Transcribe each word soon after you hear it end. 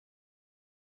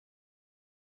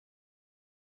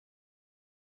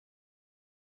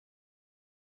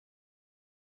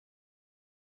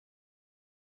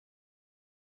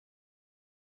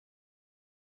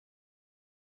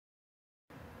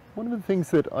One of the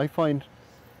things that I find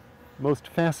most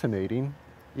fascinating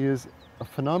is a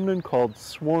phenomenon called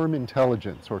swarm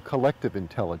intelligence or collective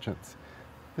intelligence.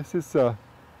 This is a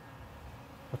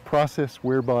process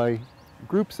whereby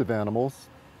groups of animals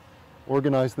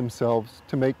organize themselves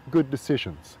to make good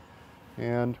decisions.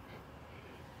 And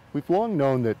we've long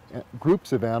known that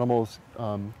groups of animals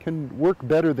can work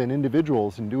better than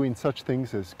individuals in doing such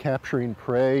things as capturing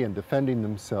prey and defending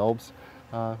themselves.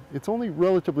 It's only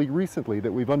relatively recently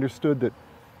that we've understood that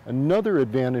another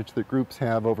advantage that groups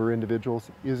have over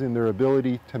individuals is in their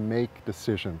ability to make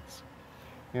decisions.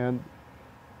 And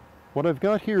what I've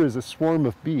got here is a swarm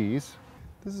of bees.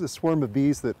 This is a swarm of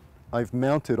bees that I've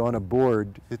mounted on a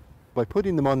board. By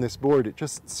putting them on this board, it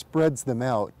just spreads them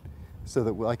out so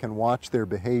that I can watch their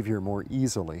behavior more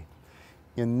easily.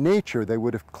 In nature, they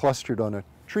would have clustered on a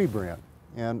tree branch.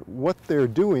 And what they're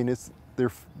doing is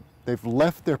they've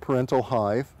left their parental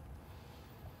hive.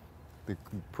 The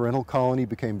parental colony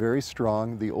became very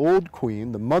strong. The old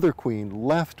queen, the mother queen,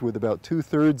 left with about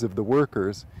 2/3 of the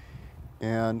workers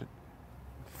and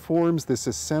forms this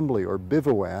assembly or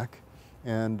bivouac.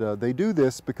 And they do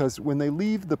this because when they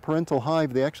leave the parental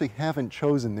hive, they actually haven't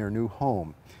chosen their new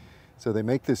home. So they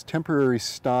make this temporary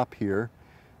stop here,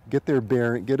 get their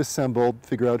bearing, get assembled,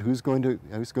 figure out who's going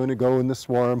to go in the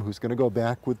swarm, who's going to go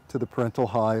back to the parental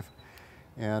hive.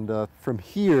 And from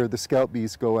here, the scout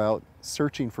bees go out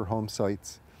searching for home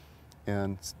sites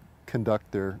and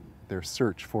conduct their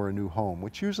search for a new home,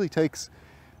 which usually takes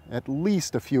at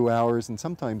least a few hours and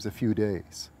sometimes a few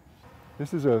days.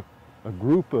 This is a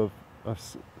group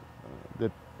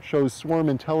that shows swarm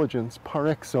intelligence par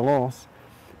excellence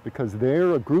because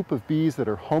they're a group of bees that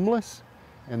are homeless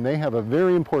and they have a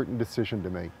very important decision to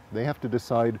make. They have to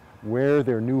decide where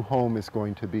their new home is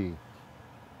going to be.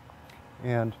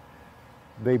 And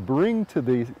they bring to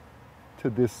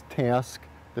this task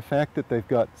the fact that they've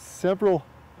got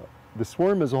the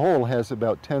swarm as a whole has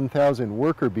about 10,000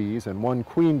 worker bees and one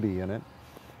queen bee in it.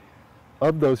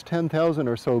 Of those 10,000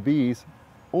 or so bees,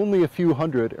 only a few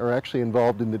hundred are actually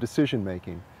involved in the decision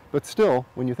making. But still,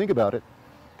 when you think about it,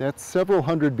 that's several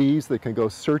hundred bees that can go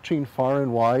searching far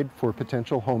and wide for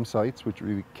potential home sites, which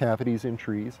would be cavities in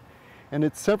trees. And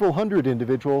it's several hundred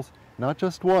individuals, not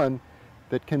just one,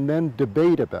 that can then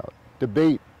debate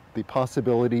the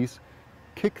possibilities,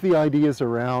 kick the ideas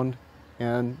around,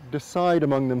 and decide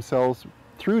among themselves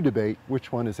through debate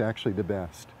which one is actually the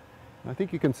best. And I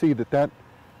think you can see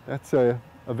that's a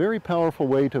very powerful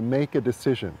way to make a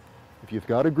decision. If you've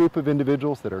got a group of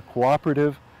individuals that are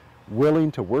cooperative,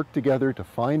 willing to work together to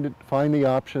find the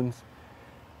options,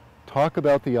 talk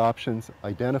about the options,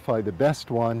 identify the best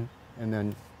one, and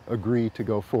then agree to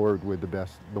go forward with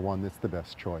the one that's the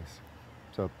best choice.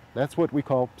 So that's what we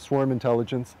call swarm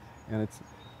intelligence, and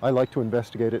I like to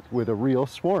investigate it with a real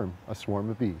swarm, a swarm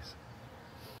of bees.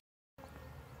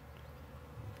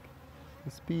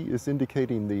 This bee is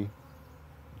indicating the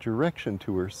direction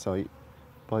to her site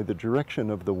by the direction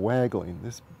of the waggling.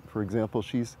 This, for example,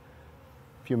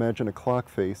 if you imagine a clock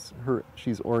face,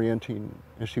 she's orienting,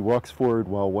 as she walks forward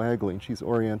while waggling, she's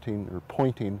orienting or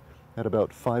pointing at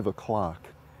about 5 o'clock.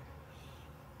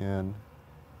 And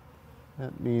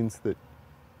that means that,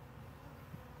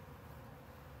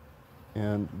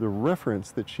 and the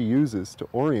reference that she uses to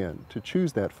orient, to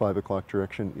choose that 5 o'clock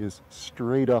direction is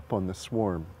straight up on the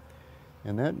swarm.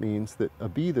 And that means that a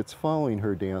bee that's following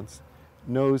her dance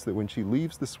knows that when she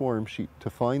leaves the swarm to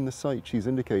find the site she's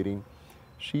indicating,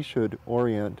 she should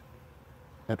orient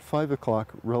at 5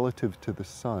 o'clock relative to the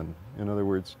sun. In other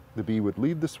words, the bee would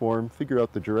leave the swarm, figure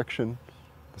out the direction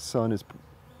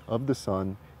of the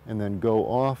sun, and then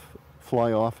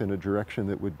fly off in a direction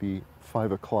that would be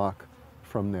 5 o'clock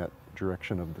from that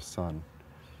direction of the sun.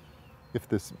 If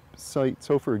this site,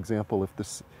 so for example,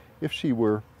 if she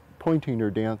were pointing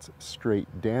her dance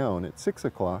straight down at 6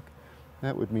 o'clock,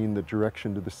 that would mean the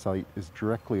direction to the site is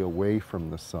directly away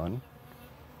from the sun.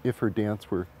 If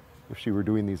she were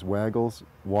doing these waggles,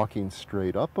 walking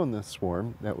straight up on the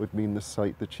swarm, that would mean the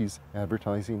site that she's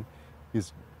advertising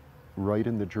is right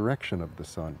in the direction of the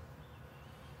sun.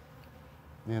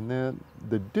 And then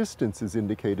the distance is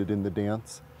indicated in the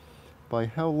dance by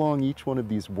how long each one of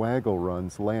these waggle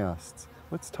runs lasts.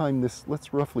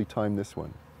 Let's roughly time this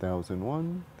one.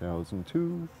 1001,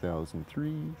 1002,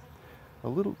 1003,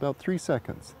 about 3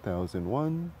 seconds.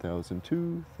 1001,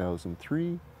 1002,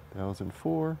 1003,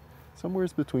 1004, somewhere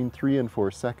between 3 and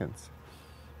 4 seconds.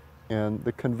 And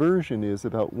the conversion is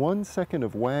about 1 second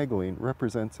of waggling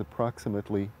represents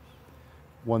approximately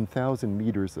 1,000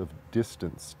 meters of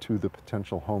distance to the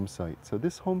potential home site. So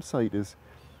this home site is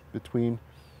between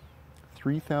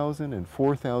 3,000 and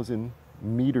 4,000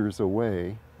 meters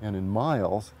away, and in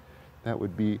miles, that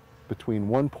would be between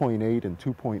 1.8 and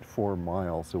 2.4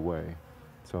 miles away.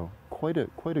 So quite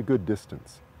a good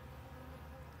distance.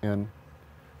 And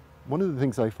one of the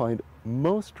things I find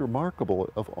most remarkable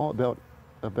of all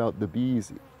about the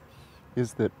bees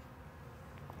is that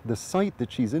the site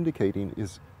that she's indicating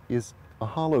is a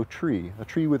hollow tree, a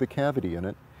tree with a cavity in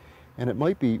it, and it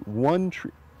might be one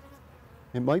tree.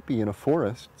 It might be in a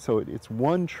forest, so it's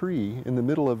one tree in the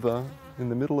middle of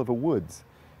a woods,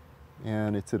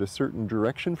 and it's at a certain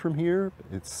direction from here.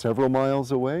 It's several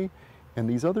miles away, and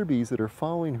these other bees that are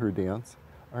following her dance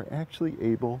are actually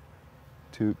able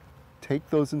to take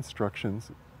those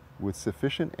instructions with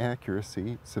sufficient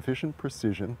accuracy, sufficient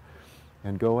precision,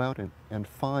 and go out and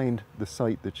find the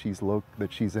site that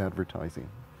she's advertising.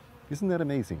 Isn't that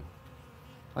amazing?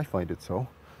 I find it so.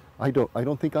 I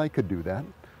don't think I could do that.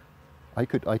 I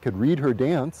could read her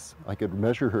dance, I could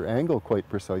measure her angle quite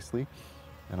precisely,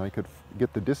 and I could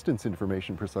get the distance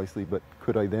information precisely, but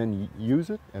could I then use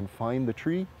it and find the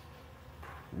tree?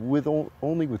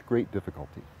 Only with great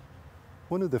difficulty.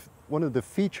 One of the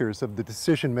features of the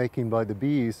decision making by the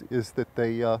bees is that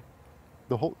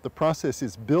the process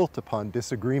is built upon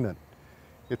disagreement.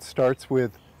 It starts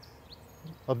with,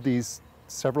 of these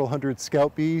several hundred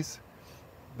scout bees,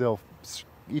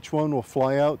 each one will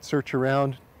fly out, search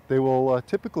around. They will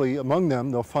typically, among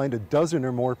them, they'll find a dozen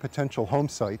or more potential home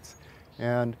sites,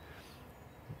 and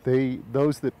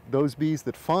those bees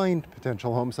that find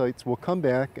potential home sites will come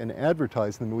back and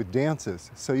advertise them with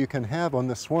dances. So you can have on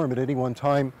the swarm at any one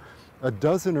time a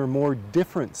dozen or more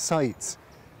different sites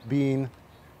being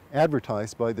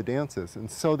advertised by the dances.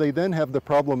 And so they then have the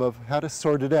problem of how to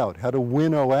sort it out, how to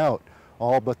winnow out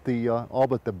all but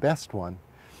the best one.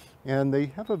 And they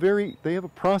have a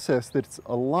process that's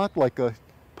a lot like a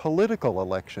political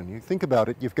election. You think about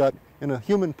it, you've got, in a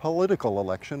human political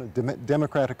election, a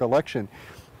democratic election,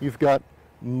 you've got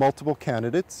multiple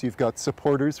candidates, you've got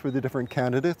supporters for the different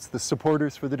candidates. The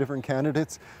supporters for the different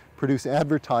candidates produce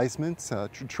advertisements to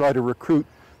try to recruit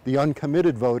the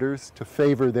uncommitted voters to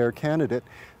favor their candidate.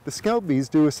 The scout bees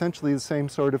do essentially the same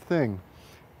sort of thing.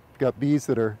 You've got bees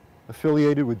that are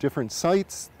affiliated with different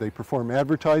sites. They perform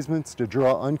advertisements to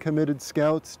draw uncommitted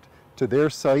scouts to their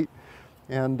site.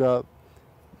 And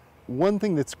one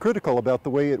thing that's critical about the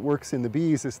way it works in the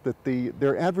bees is that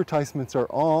their advertisements are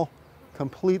all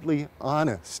completely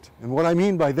honest. And what I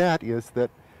mean by that is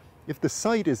that if the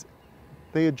site is,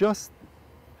 they adjust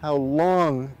how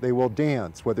long they will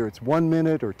dance, whether it's 1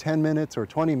 minute or 10 minutes or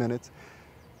 20 minutes,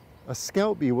 a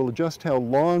scout bee will adjust how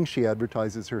long she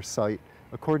advertises her site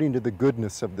according to the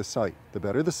goodness of the site. The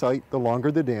better the site, the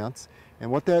longer the dance.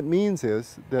 And what that means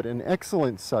is that an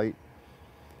excellent site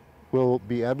will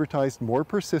be advertised more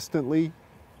persistently.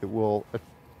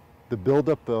 The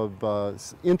buildup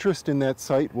of interest in that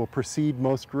site will proceed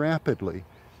most rapidly.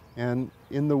 And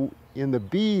in the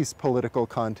bees' political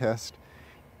contest,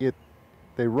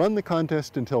 they run the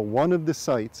contest until one of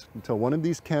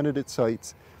these candidate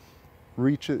sites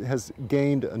has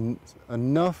gained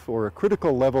enough or a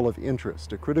critical level of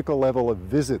interest, a critical level of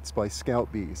visits by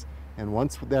scout bees. And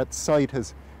once that site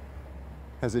has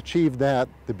achieved that,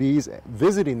 the bees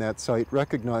visiting that site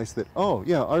recognize that, oh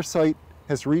yeah, our site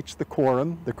has reached the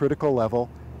quorum, the critical level,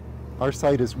 our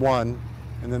site is won,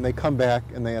 and then they come back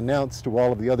and they announce to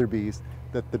all of the other bees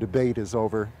that the debate is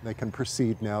over. They can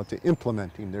proceed now to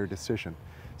implementing their decision.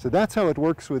 So that's how it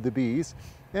works with the bees.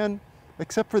 And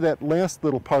except for that last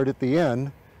little part at the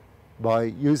end, by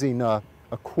using a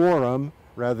quorum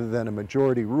rather than a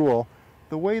majority rule,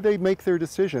 the way they make their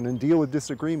decision and deal with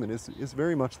disagreement is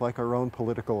very much like our own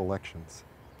political elections.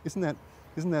 Isn't that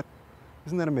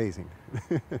amazing?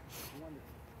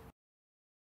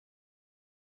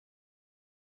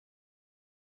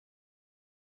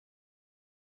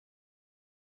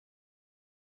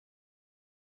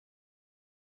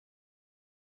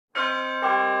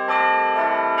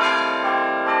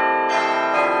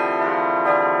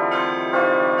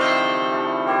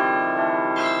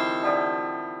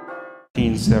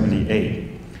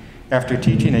 After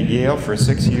teaching at Yale for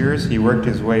 6 years, he worked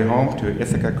his way home to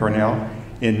Ithaca, Cornell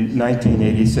in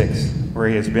 1986, where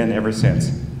he has been ever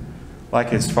since. Like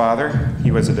his father,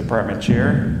 he was a department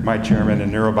chair, my chairman in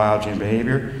neurobiology and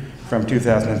behavior, from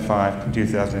 2005 to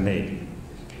 2008.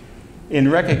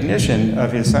 In recognition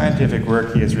of his scientific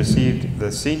work, he has received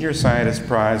the Senior Scientist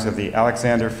Prize of the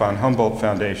Alexander von Humboldt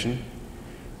Foundation,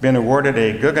 been awarded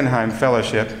a Guggenheim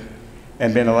Fellowship,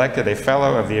 and been elected a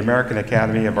Fellow of the American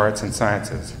Academy of Arts and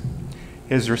Sciences.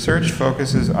 His research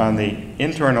focuses on the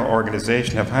internal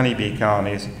organization of honeybee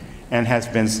colonies and has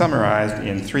been summarized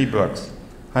in 3 books: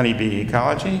 Honeybee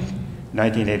Ecology,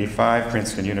 1985,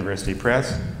 Princeton University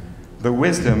Press; The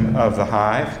Wisdom of the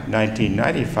Hive,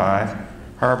 1995,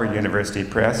 Harvard University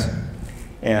Press,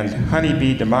 and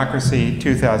Honeybee Democracy,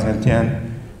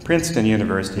 2010, Princeton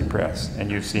University Press.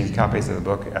 And you've seen copies of the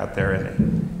book out there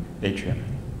in the atrium.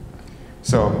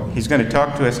 So he's going to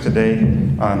talk to us today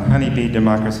on Honeybee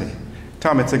Democracy.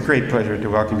 Tom, it's a great pleasure to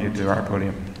welcome you to our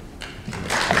podium.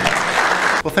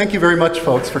 Well, thank you very much,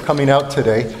 folks, for coming out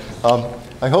today.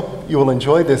 I hope you will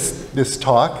enjoy this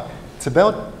talk. It's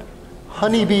about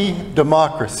honeybee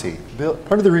democracy.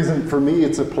 Part of the reason for me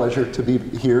it's a pleasure to be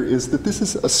here is that this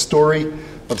is a story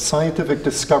of scientific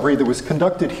discovery that was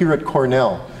conducted here at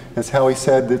Cornell. As Howie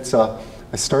said,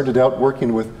 I started out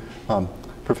working with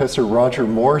Professor Roger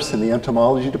Morse in the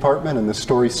entomology department, and the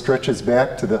story stretches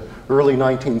back to the early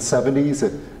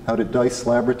 1970s out at Dice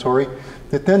Laboratory.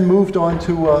 It then moved on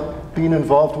to being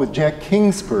involved with Jack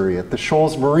Kingsbury at the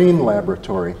Shoals Marine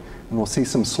Laboratory, and we'll see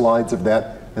some slides of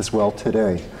that as well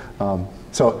today.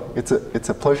 So it's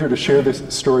a pleasure to share this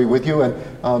story with you,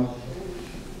 and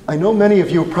I know many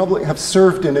of you probably have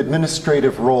served in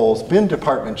administrative roles, been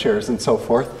department chairs and so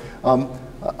forth.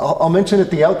 I'll mention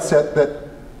at the outset that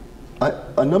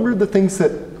a number of the things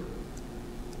that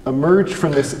emerged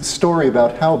from this story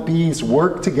about how bees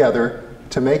work together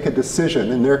to make a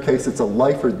decision, in their case it's a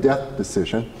life or death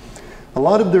decision, a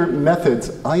lot of their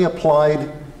methods I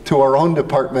applied to our own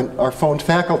department, our phoned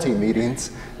faculty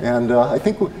meetings, and I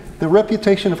think the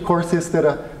reputation, of course, is that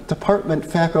a department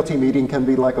faculty meeting can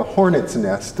be like a hornet's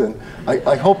nest, and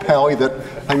I hope, Howie, that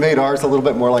I made ours a little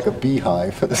bit more like a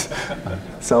beehive.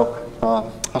 So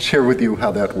I'll share with you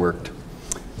how that worked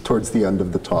towards the end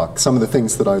of the talk, some of the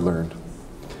things that I learned.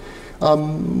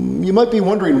 You might be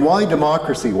wondering, why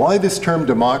democracy? Why this term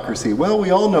democracy? Well, we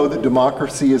all know that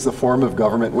democracy is a form of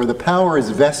government where the power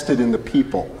is vested in the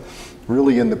people,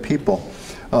 really in the people,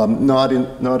 not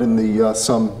in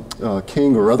some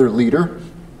king or other leader.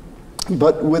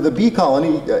 But with a bee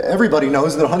colony, everybody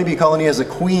knows that a honeybee colony has a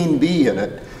queen bee in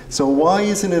it. So why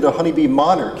isn't it a honeybee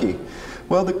monarchy?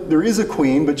 Well, there is a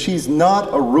queen, but she's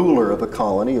not a ruler of a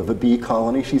colony, of a bee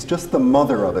colony. She's just the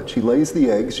mother of it. She lays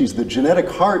the eggs. She's the genetic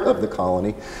heart of the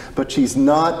colony, but she's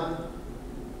not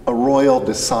a royal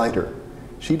decider.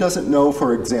 She doesn't know,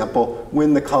 for example,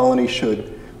 when the colony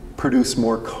should produce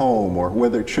more comb, or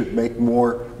whether it should make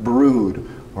more brood,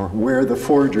 or where the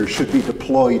forager should be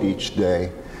deployed each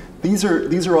day. These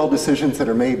are all decisions that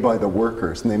are made by the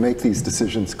workers, and they make these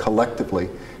decisions collectively.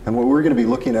 And what we're going to be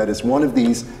looking at is one of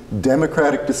these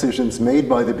democratic decisions made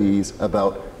by the bees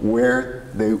about where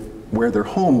their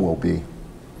home will be.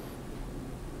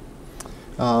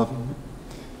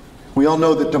 We all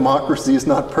know that democracy is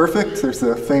not perfect. There's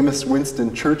a famous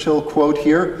Winston Churchill quote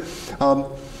here.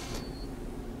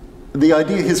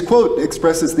 His quote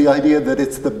expresses the idea that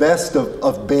it's the best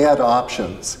of bad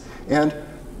options. And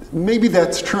maybe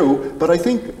that's true, but I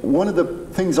think one of the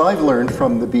things I've learned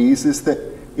from the bees is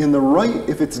that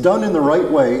if it's done in the right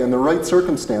way, in the right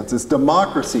circumstances,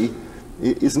 democracy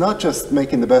is not just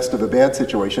making the best of a bad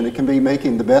situation, it can be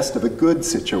making the best of a good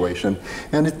situation.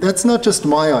 And that's not just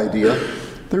my idea.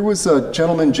 There was a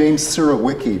gentleman, James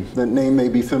Surowiecki, that name may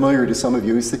be familiar to some of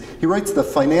you. He writes the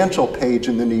financial page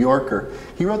in the New Yorker.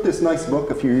 He wrote this nice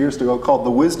book a few years ago called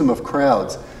The Wisdom of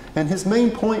Crowds. And his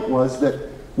main point was that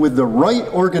with the right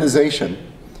organization,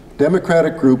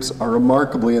 democratic groups are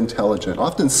remarkably intelligent,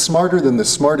 often smarter than the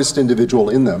smartest individual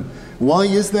in them. Why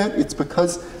is that? It's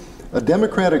because a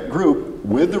democratic group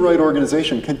with the right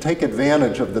organization can take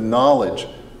advantage of the knowledge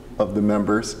of the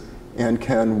members and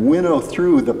can winnow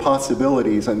through the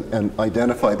possibilities and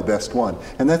identify the best one.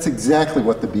 And that's exactly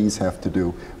what the bees have to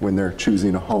do when they're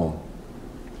choosing a home.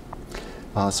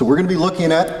 So we're going to be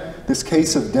looking at this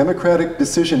case of democratic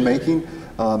decision-making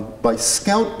by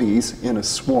scout bees in a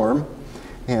swarm.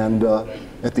 And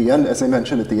at the end, as I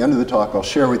mentioned, at the end of the talk, I'll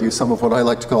share with you some of what I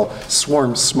like to call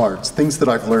swarm smarts, things that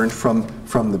I've learned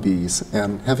from the bees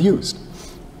and have used.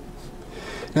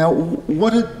 Now,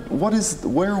 where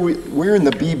in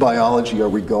the bee biology are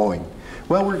we going?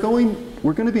 Well, we're going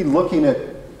to be looking at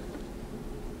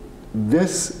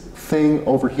this thing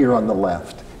over here on the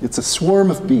left. It's a swarm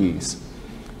of bees.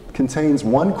 It contains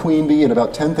one queen bee and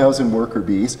about 10,000 worker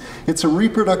bees. It's a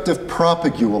reproductive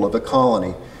propagule of a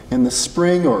colony. In the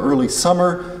spring or early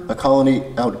summer, a colony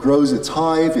outgrows its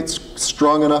hive. It's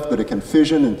strong enough that it can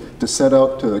fission and to set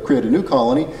out to create a new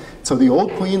colony. So the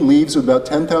old queen leaves with about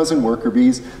 10,000 worker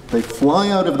bees. They fly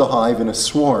out of the hive in a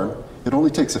swarm. It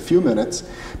only takes a few minutes,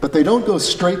 but they don't go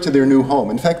straight to their new home.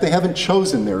 In fact, they haven't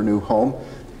chosen their new home.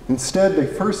 Instead,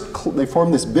 they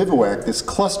form this bivouac, this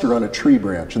cluster on a tree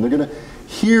branch, and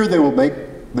here they will make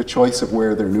the choice of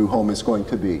where their new home is going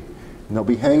to be. And they'll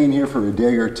be hanging here for a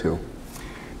day or two.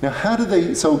 Now how do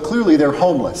they, so clearly they're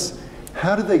homeless.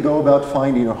 How do they go about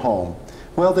finding a home?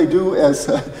 Well, they do as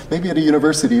maybe at a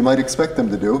university you might expect them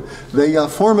to do. They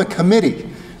form a committee.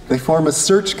 They form a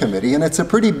search committee, and it's a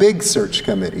pretty big search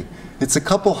committee. It's a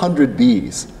couple hundred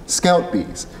bees, scout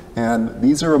bees. And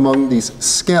these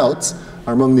scouts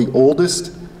are among the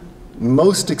oldest,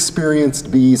 most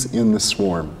experienced bees in the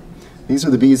swarm. These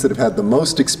are the bees that have had the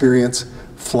most experience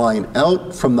flying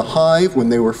out from the hive when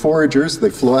they were foragers. They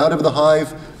flew out of the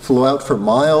hive, flew out for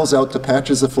miles out to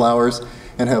patches of flowers,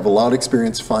 and have a lot of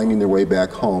experience finding their way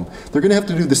back home. They're going to have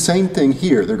to do the same thing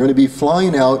here. They're going to be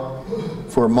flying out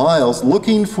for miles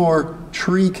looking for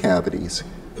tree cavities,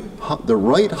 the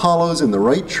right hollows in the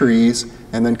right trees,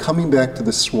 and then coming back to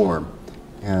the swarm.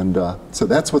 And so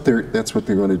that's what they're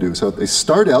going to do. So they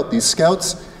start out, these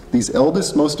scouts, these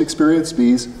eldest, most experienced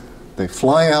bees, they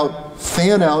fly out,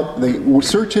 fan out, they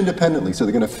search independently. So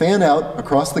they're going to fan out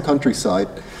across the countryside,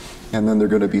 and then they're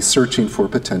going to be searching for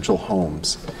potential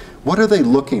homes. What are they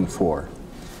looking for?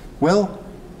 Well,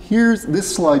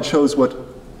 this slide shows what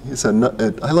is I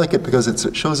like it because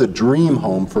it shows a dream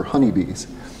home for honeybees.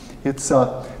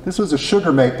 This was a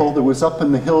sugar maple that was up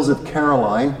in the hills of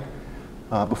Caroline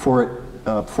before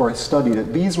I studied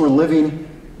it. Bees were living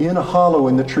in a hollow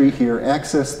in the tree here,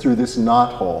 accessed through this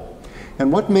knothole.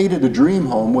 And what made it a dream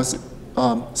home was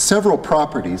several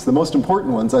properties. The most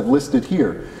important ones I've listed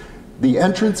here. The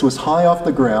entrance was high off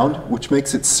the ground, which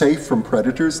makes it safe from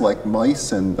predators like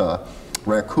mice and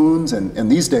raccoons,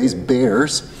 and these days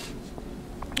bears.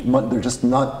 They're just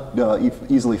not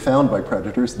easily found by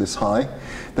predators this high.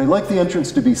 They like the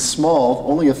entrance to be small,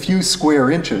 only a few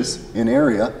square inches in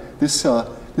area. This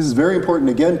is very important,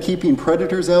 again, keeping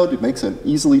predators out. It makes an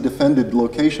easily defended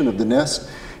location of the nest.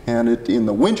 And in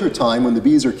the winter time, when the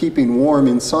bees are keeping warm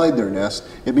inside their nest,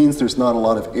 it means there's not a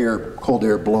lot of cold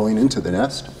air blowing into the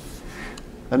nest.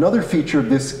 Another feature of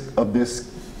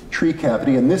this tree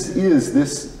cavity, and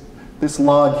this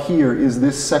log here is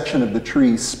this section of the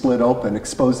tree split open,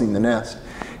 exposing the nest.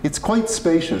 It's quite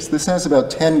spacious. This has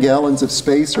about 10 gallons of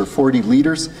space, or 40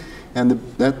 liters, and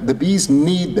the bees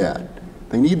need that.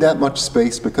 They need that much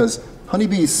space because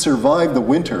honeybees survive the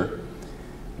winter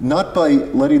not by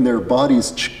letting their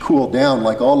bodies cool down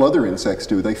like all other insects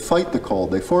do. They fight the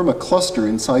cold. They form a cluster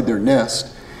inside their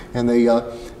nest, and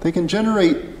they can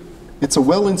generate, it's a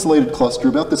well-insulated cluster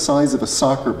about the size of a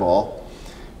soccer ball,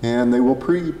 and they will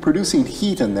be producing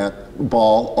heat in that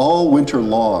ball all winter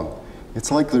long. It's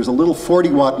like there's a little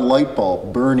 40-watt light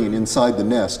bulb burning inside the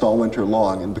nest all winter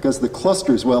long, and because the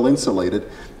cluster is well insulated,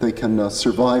 they can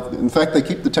survive. In fact, they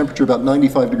keep the temperature about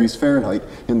 95 degrees Fahrenheit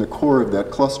in the core of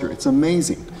that cluster. It's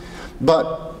amazing.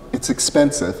 But it's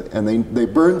expensive, and they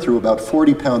burn through about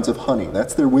 40 pounds of honey.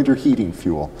 That's their winter heating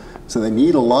fuel. So they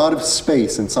need a lot of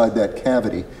space inside that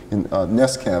cavity,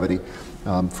 nest cavity,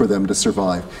 for them to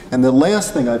survive. And the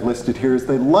last thing I've listed here is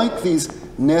they like these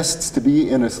nests to be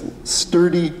in a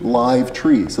sturdy, live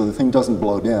tree so the thing doesn't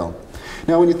blow down.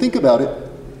 Now, when you think about it,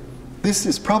 this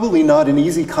is probably not an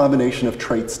easy combination of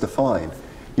traits to find.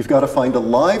 You've got to find a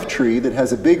live tree that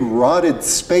has a big rotted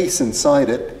space inside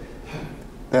it.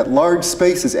 That large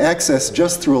space is accessed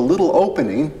just through a little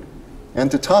opening, and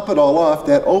to top it all off,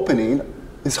 that opening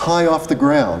is high off the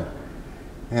ground.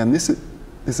 And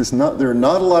there are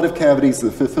not a lot of cavities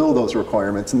that fulfill those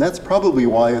requirements, and that's probably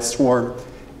why a swarm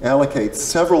allocates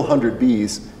several hundred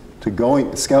bees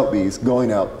to scout bees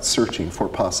going out searching for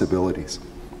possibilities.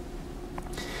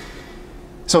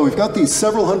 So we've got these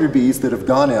several hundred bees that have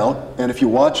gone out, and if you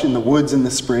watch in the woods in the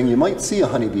spring, you might see a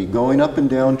honeybee going up and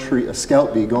down a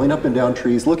scout bee going up and down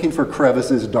trees, looking for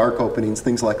crevices, dark openings,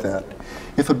 things like that.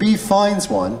 If a bee finds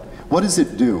one, what does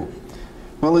it do?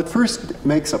 Well, it first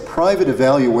makes a private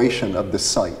evaluation of the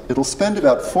site. It'll spend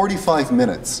about 45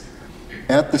 minutes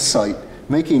at the site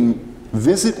making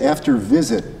visit after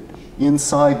visit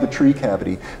inside the tree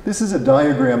cavity. This is a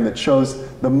diagram that shows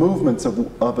the movements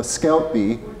of a scout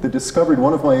bee that discovered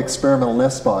one of my experimental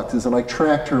nest boxes, and I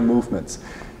tracked her movements.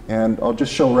 And I'll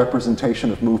just show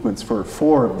representation of movements for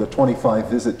 4 of the 25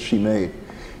 visits she made.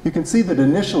 You can see that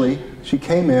initially she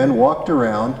came in, walked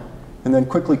around, and then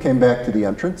quickly came back to the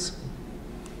entrance.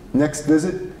 Next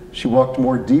visit, she walked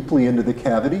more deeply into the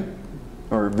cavity,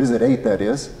 or visit 8 that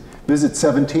is. Visit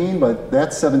 17, by that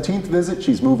 17th visit,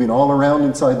 she's moving all around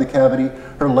inside the cavity.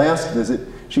 Her last visit,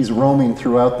 she's roaming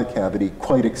throughout the cavity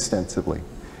quite extensively.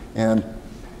 And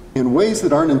in ways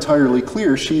that aren't entirely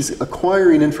clear, she's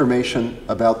acquiring information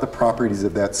about the properties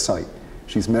of that site.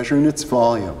 She's measuring its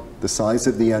volume, the size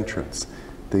of the entrance,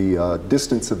 the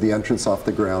distance of the entrance off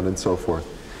the ground, and so forth.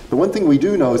 The one thing we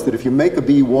do know is that if you make a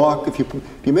bee walk, if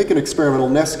you make an experimental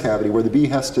nest cavity where the bee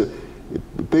has to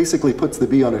It basically puts the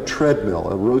bee on a treadmill,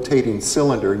 a rotating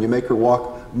cylinder, and you make her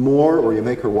walk more or you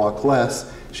make her walk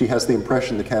less. She has the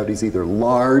impression the cavity is either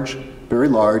large,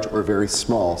 or very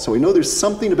small. So we know there's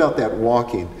something about that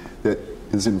walking that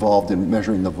is involved in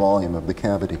measuring the volume of the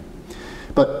cavity.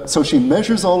 But so she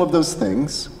measures all of those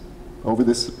things over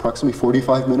this approximately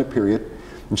 45-minute period,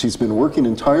 and she's been working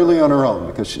entirely on her own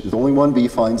because only one bee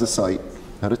finds a site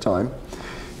at a time.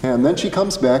 And then she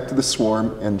comes back to the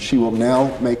swarm, and she will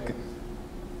now make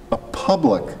a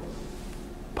public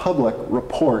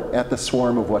report at the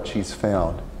swarm of what she's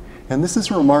found. And this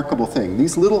is a remarkable thing.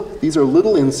 These are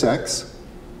little insects,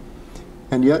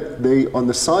 and yet they, on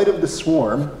the side of the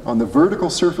swarm, on the vertical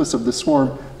surface of the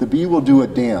swarm, the bee will do a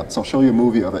dance. I'll show you a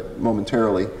movie of it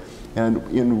momentarily. And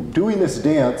in doing this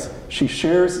dance, she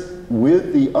shares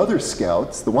with the other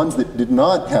scouts, the ones that did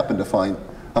not happen to find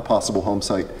a possible home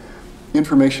site,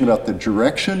 information about the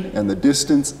direction and the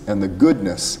distance and the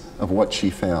goodness of what she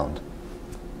found.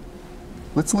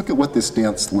 Let's look at what this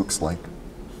dance looks like.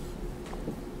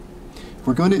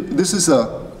 This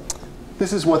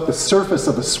is what the surface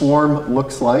of the swarm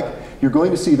looks like. You're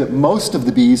going to see that most of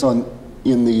the bees in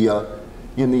the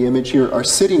image here are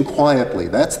sitting quietly.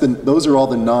 Those are all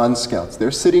the non-scouts. They're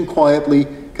sitting quietly,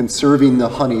 conserving the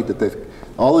honey that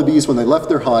all the bees, when they left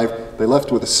their hive, they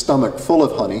left with a stomach full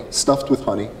of honey, stuffed with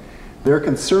honey. They're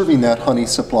conserving that honey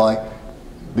supply.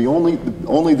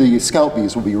 Only the scout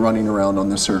bees will be running around on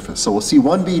the surface. So we'll see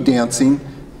one bee dancing,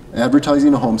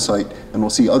 advertising a home site, and we'll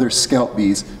see other scout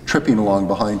bees tripping along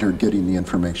behind her getting the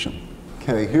information.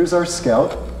 Okay, here's our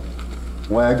scout,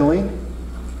 waggling.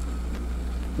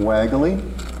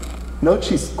 Note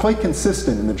she's quite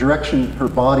consistent in the direction her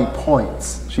body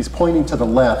points. She's pointing to the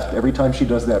left every time she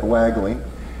does that waggling.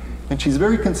 And she's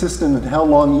very consistent in how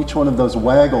long each one of those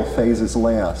waggle phases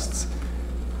lasts.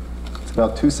 It's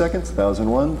about 2 seconds,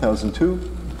 1001, 1002,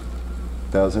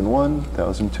 1001,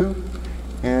 1002.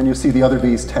 And you see the other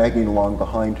bees tagging along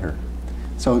behind her.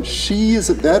 So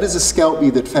that is a scout bee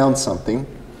that found something,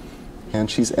 and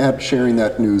she's sharing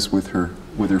that news with her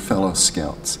fellow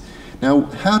scouts. Now,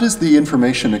 how does the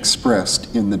information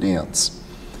expressed in the dance?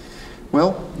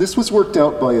 Well, this was worked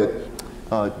out by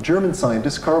a German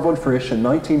scientist, Carl von Frisch, in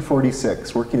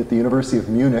 1946, working at the University of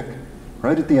Munich,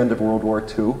 right at the end of World War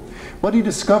II. What he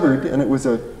discovered, and it was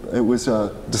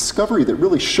a discovery that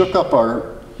really shook up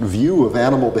our view of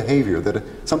animal behavior, that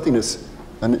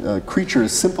a creature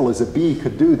as simple as a bee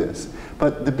could do this.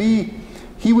 But the bee,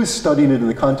 he was studying it in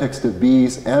the context of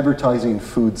bees advertising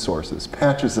food sources,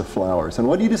 patches of flowers. And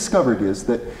what he discovered is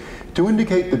that to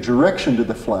indicate the direction to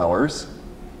the flowers,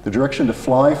 the direction to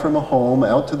fly from a home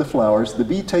out to the flowers, the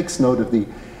bee takes note of the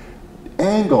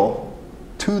angle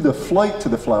to the flight to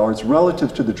the flowers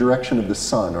relative to the direction of the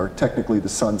sun, or technically the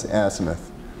sun's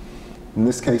azimuth. In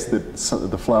this case,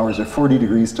 the flowers are 40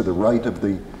 degrees to the right of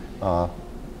the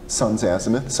sun's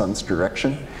azimuth, sun's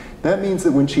direction. That means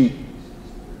that when she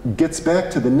gets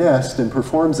back to the nest and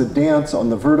performs a dance on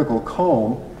the vertical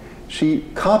comb, she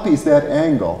copies that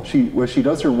angle. Where she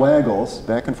does her waggles,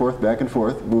 back and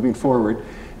forth, moving forward,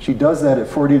 she does that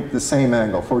at the same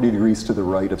angle, 40 degrees to the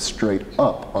right of straight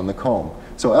up on the comb.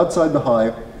 So outside the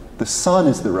hive, the sun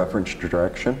is the reference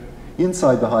direction.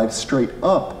 Inside the hive, straight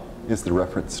up is the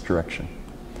reference direction.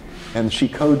 And she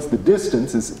codes the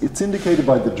distance, it's indicated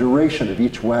by the duration of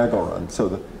each waggle run.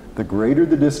 So the greater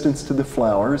the distance to the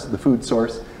flowers, the food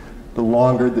source, the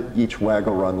longer each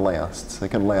waggle run lasts. They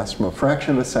can last from a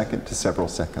fraction of a second to several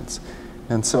seconds.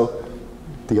 And so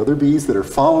the other bees that are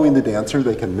following the dancer,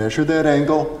 they can measure that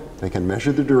angle, they can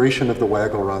measure the duration of the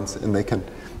waggle runs, and they can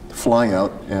fly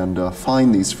out and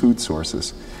find these food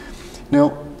sources.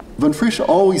 Now, von Frisch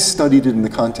always studied it in the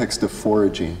context of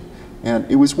foraging. And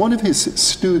it was one of his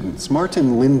students,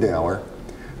 Martin Lindauer,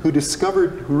 who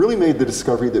really made the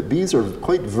discovery that bees are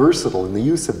quite versatile in the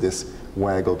use of this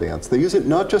waggle dance. They use it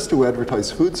not just to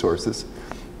advertise food sources,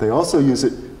 they also use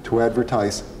it to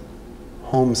advertise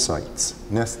home sites,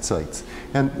 nest sites.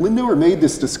 And Lindauer made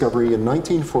this discovery in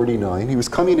 1949. He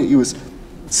was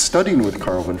studying with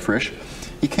Carl von Frisch.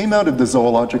 He came out of the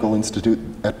Zoological Institute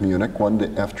at Munich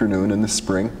one afternoon in the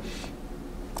spring,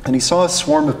 and he saw a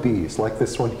swarm of bees, like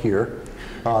this one here,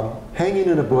 hanging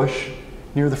in a bush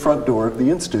near the front door of the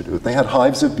institute. They had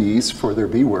hives of bees for their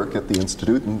bee work at the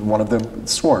institute, and one of them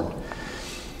swarmed.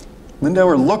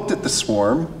 Lindauer looked at the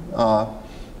swarm,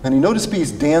 and he noticed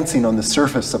bees dancing on the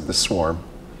surface of the swarm.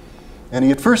 And he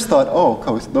at first thought,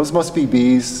 oh, those must be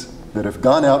bees that have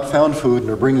gone out, found food, and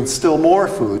are bringing still more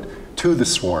food to the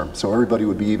swarm. So everybody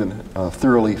would be even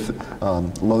thoroughly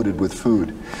loaded with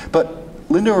food. But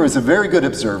Lindauer is a very good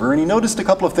observer, and he noticed a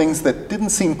couple of things that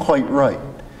didn't seem quite right.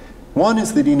 One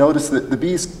is that he noticed that the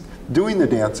bees doing the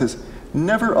dances,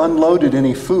 never unloaded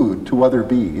any food to other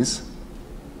bees.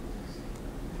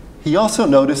 He also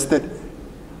noticed that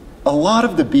a lot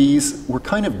of the bees were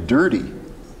kind of dirty.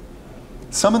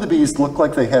 Some of the bees looked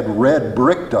like they had red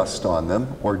brick dust on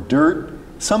them, or dirt.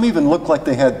 Some even looked like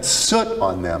they had soot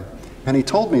on them. And he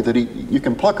told me that you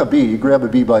can pluck a bee, you grab a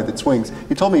bee by its wings.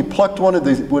 He told me he plucked one of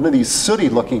these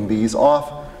sooty-looking bees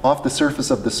off the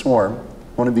surface of the swarm,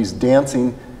 one of these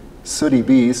dancing, sooty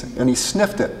bees, and he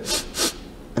sniffed it.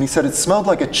 And he said it smelled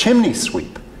like a chimney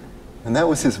sweep. And that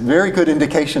was his very good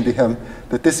indication to him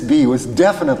that this bee was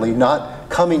definitely not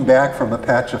coming back from a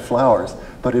patch of flowers,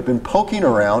 but had been poking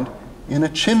around in a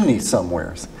chimney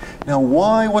somewheres. Now,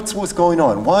 what's going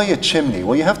on? Why a chimney?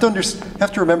 Well, you have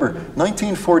to remember,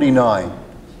 1949,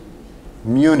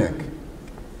 Munich.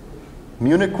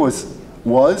 Munich was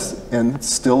and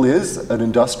still is an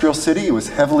industrial city. It was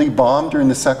heavily bombed during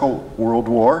the Second World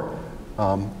War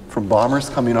from bombers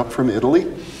coming up from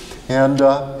Italy. And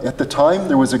at the time,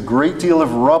 there was a great deal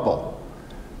of rubble.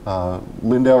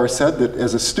 Lindauer said that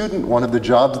as a student, one of the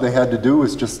jobs they had to do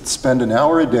was just spend an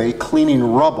hour a day cleaning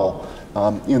rubble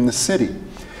in the city.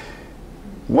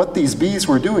 What these bees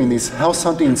were doing, these house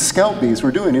hunting scout bees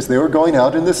were doing, is they were going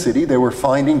out in the city, they were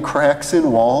finding cracks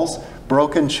in walls,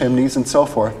 broken chimneys, and so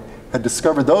forth, had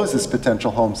discovered those as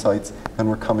potential home sites, and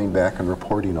were coming back and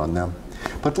reporting on them.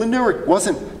 But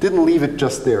Lindauer didn't leave it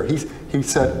just there. He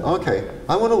said, okay,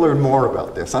 I want to learn more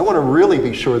about this. I want to really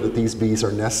be sure that these bees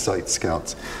are nest site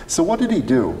scouts. So what did he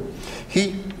do?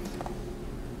 He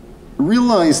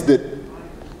realized that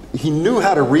he knew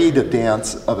how to read a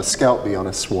dance of a scout bee on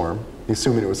a swarm,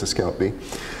 assuming it was a scout bee.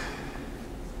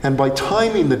 And by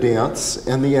timing the dance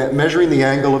and measuring the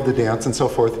angle of the dance and so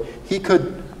forth, he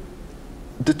could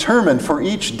determine for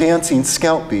each dancing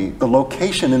scout bee the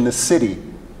location in the city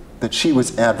that she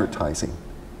was advertising.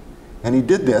 And he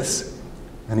did this,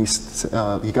 and he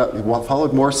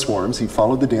followed more swarms. He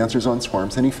followed the dancers on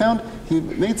swarms, and he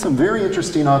made some very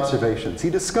interesting observations. He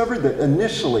discovered that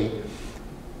initially,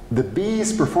 the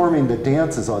bees performing the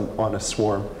dances on a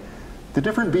swarm, the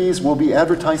different bees will be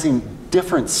advertising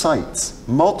different sites,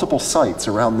 multiple sites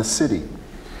around the city.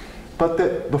 But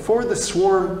that before the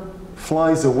swarm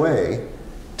flies away,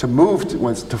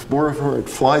 before it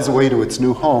flies away to its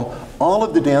new home, all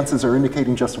of the dances are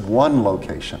indicating just one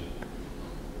location.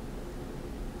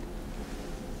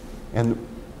 And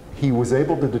he was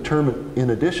able to determine, in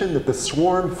addition, that the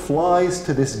swarm flies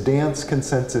to this dance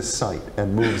consensus site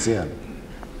and moves in.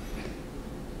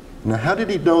 Now, how did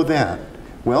he know that?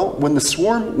 Well, when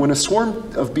a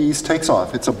swarm of bees takes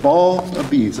off, it's a ball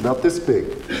of bees about this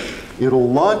big. It'll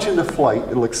launch into flight,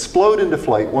 it'll explode into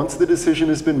flight once the decision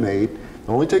has been made. It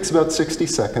only takes about 60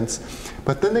 seconds,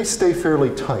 but then they stay fairly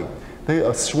tight.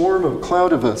 A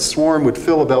cloud of a swarm would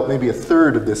fill about maybe a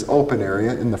third of this open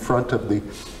area in the front of the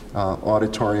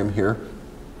auditorium here.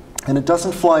 And it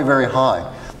doesn't fly very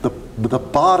high. The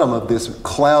bottom of this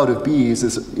cloud of bees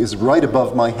is right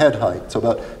above my head height, so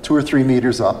about 2 or 3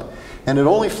 meters up. And it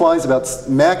only flies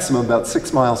maximum about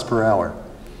 6 miles per hour.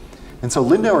 And so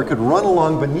Lindauer could run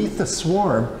along beneath the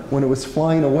swarm when it was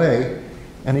flying away,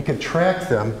 and he could track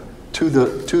them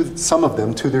some of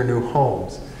them to their new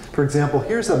homes. For example,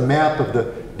 here's a map of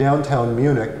the downtown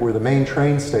Munich where the main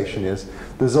train station is.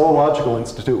 The Zoological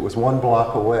Institute was 1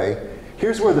 block away.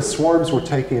 Here's where the swarms were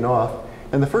taking off.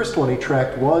 And the first one he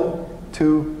tracked 1,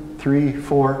 2, 3,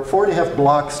 4, 4.5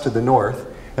 blocks to the north,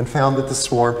 and found that the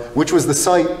swarm, which was the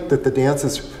site that the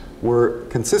dances were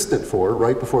consistent for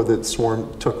right before the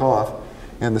swarm took off,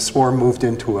 and the swarm moved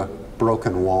into a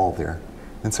broken wall there.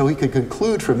 And so he could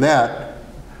conclude from that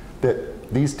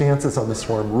these dances on the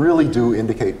swarm really do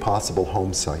indicate possible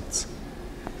home sites.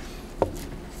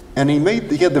 And he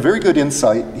had the very good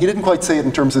insight. He didn't quite say it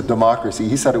in terms of democracy.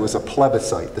 He said it was a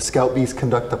plebiscite. The scout bees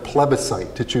conduct a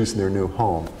plebiscite to choose their new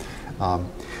home.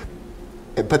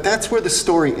 But that's where the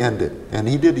story ended. And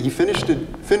he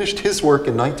finished his work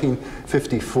in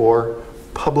 1954,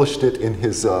 published it in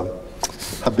his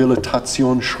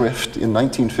Habilitationsschrift in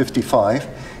 1955,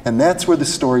 and that's where the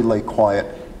story lay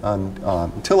quiet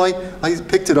until I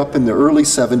picked it up in the early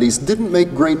 70s, didn't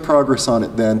make great progress on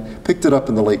it then, picked it up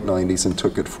in the late 90s and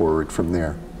took it forward from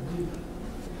there.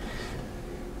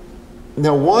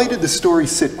 Now, why did the story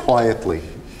sit quietly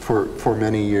for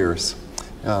many years?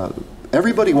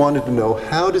 Everybody wanted to know,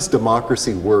 how does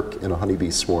democracy work in a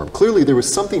honeybee swarm? Clearly there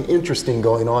was something interesting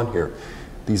going on here.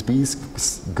 These bees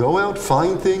go out,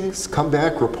 find things, come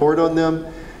back, report on them.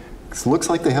 It looks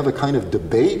like they have a kind of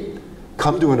debate,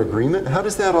 come to an agreement. How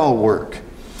does that all work?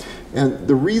 And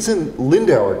the reason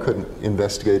Lindauer couldn't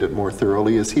investigate it more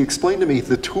thoroughly is he explained to me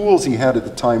the tools he had at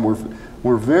the time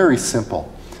were very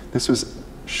simple. This was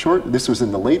This was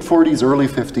in the late 40s, early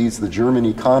 50s. The German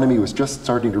economy was just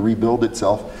starting to rebuild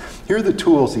itself. Here are the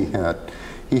tools he had.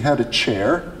 He had a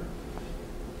chair.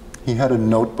 He had a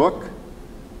notebook.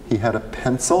 He had a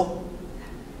pencil.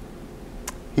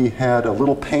 He had a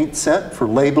little paint set for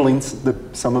labeling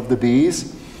some of the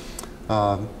bees.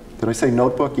 Did I say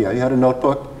notebook? Yeah, he had a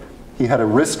notebook. He had a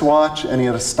wristwatch, and he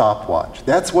had a stopwatch.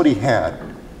 That's what he had.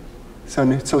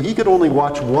 So he could only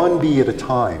watch one bee at a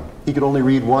time. He could only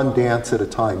read one dance at a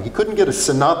time. He couldn't get a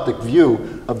synoptic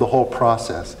view of the whole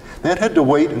process. That had to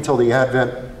wait until the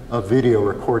advent of video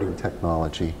recording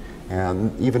technology.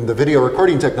 And even the video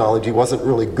recording technology wasn't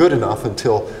really good enough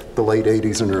until the late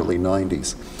 80s and early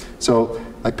 90s. So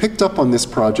I picked up on this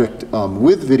project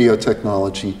with video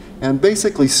technology and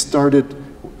basically started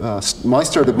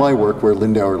my work where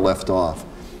Lindauer left off.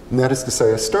 And that is to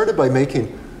say, I started by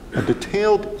making a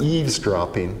detailed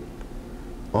eavesdropping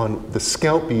on the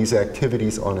scout bees'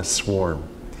 activities on a swarm.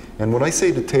 And when I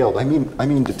say detailed, I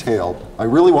mean detailed. I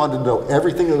really wanted to know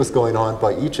everything that was going on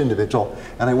by each individual,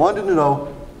 and I wanted to know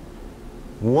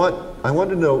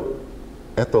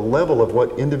at the level of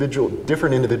what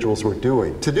different individuals were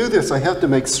doing. To do this, I have to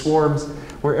make swarms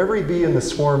where every bee in the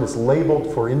swarm is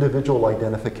labeled for individual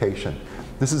identification.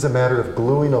 This is a matter of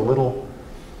gluing a little,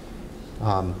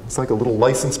 it's like a little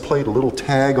license plate, a little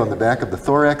tag on the back of the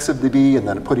thorax of the bee, and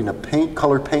then putting a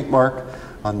color paint mark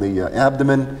on the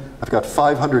abdomen. I've got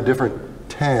 500 different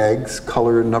tags,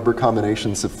 color and number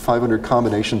combinations of 500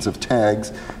 combinations of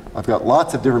tags. I've got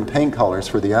lots of different paint colors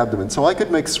for the abdomen. So I could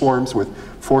make swarms with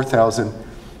 4,000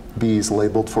 bees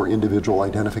labeled for individual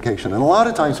identification. And a lot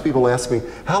of times people ask me,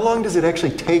 how long does it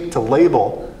actually take to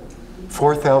label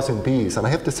 4,000 bees? And I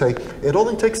have to say, it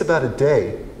only takes about a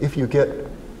day if you get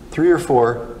 3 or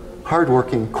 4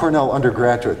 hardworking Cornell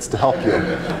undergraduates to help you,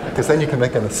 because then you can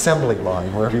make an assembly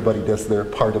line where everybody does their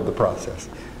part of the process.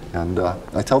 And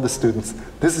I tell the students,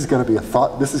 this is going to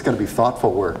be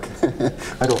thoughtful work.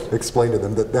 I don't explain to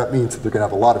them that means that they're going to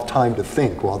have a lot of time to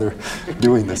think while they're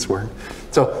doing this work.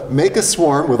 So make a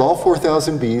swarm with all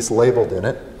 4,000 bees labeled in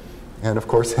it, and of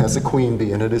course has a queen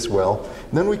bee in it as well.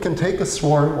 And then we can take a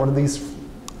swarm, one of these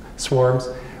swarms,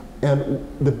 and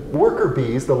the worker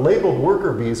bees, the labeled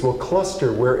worker bees, will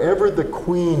cluster wherever the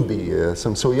queen bee is.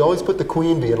 And so we always put the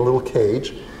queen bee in a little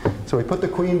cage. So we put the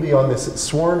queen bee on this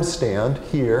swarm stand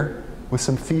here with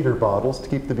some feeder bottles to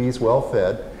keep the bees well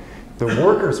fed. The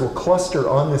workers will cluster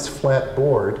on this flat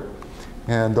board,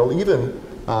 and they'll even,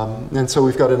 and so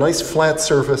we've got a nice flat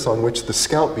surface on which the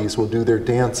scout bees will do their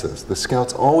dances. The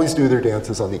scouts always do their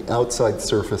dances on the outside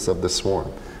surface of the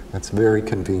swarm. That's very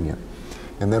convenient.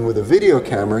 And then with a video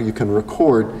camera, you can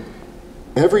record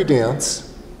every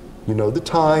dance. You know the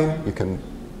time. You can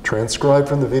transcribe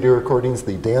from the video recordings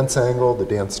the dance angle, the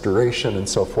dance duration, and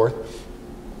so forth.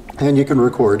 And you can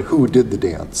record who did the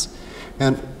dance.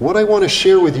 And what I want to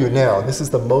share with you now, this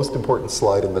is the most important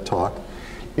slide in the talk,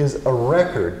 is a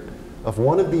record of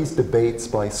one of these debates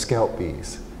by scout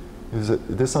bees.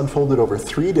 This unfolded over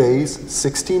 3 days,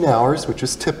 16 hours, which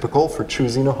is typical for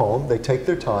choosing a home. They take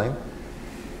their time.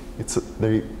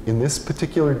 In this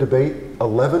particular debate,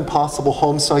 11 possible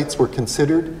home sites were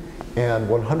considered, and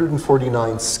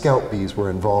 149 scout bees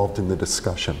were involved in the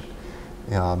discussion.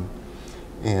 I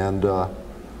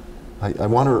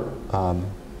want to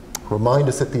remind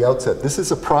us at the outset, this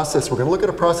is a process, we're going to look at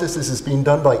a process this is being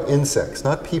done by insects,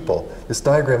 not people. This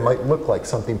diagram might look like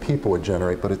something people would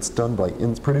generate, but it's done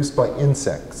produced by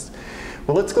insects.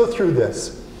 Well, let's go through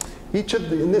this.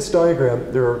 In this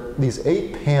diagram, there are these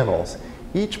 8 panels.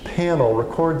 Each panel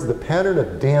records the pattern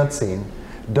of dancing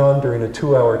done during a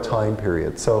 2-hour time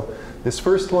period. So this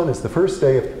first one is the first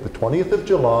day of the 20th of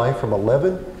July from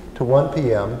 11 to 1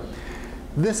 p.m.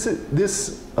 This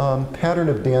pattern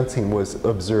of dancing was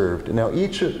observed. Now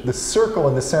the circle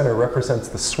in the center represents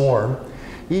the swarm.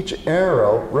 Each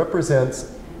arrow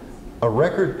represents a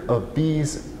record of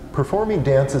bees performing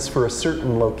dances for a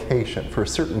certain location, for a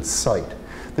certain site.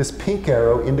 This pink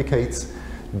arrow indicates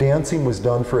dancing was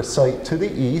done for a site to the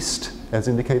east, as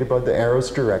indicated by the arrow's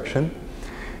direction.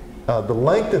 The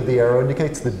length of the arrow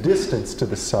indicates the distance to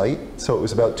the site, so it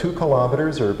was about 2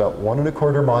 kilometers or about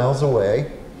 1¼ miles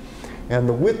away. And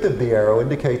the width of the arrow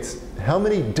indicates how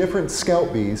many different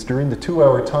scout bees during the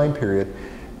 2-hour time period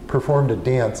performed a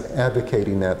dance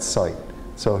advocating that site.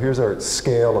 So here's our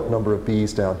scale of number of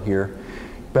bees down here.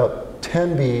 About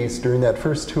 10 bees during that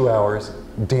first 2 hours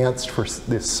danced for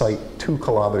this site 2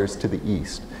 kilometers to the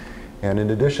east. And in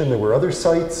addition, there were other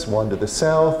sites, one to the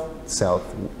south,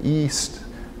 southeast,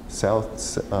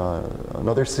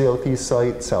 another southeast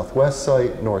site, southwest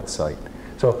site, north site.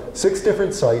 So 6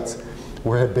 different sites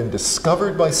had been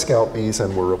discovered by scout bees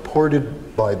and were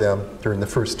reported by them during the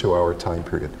first 2-hour time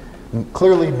period.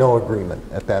 Clearly no agreement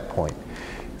at that point.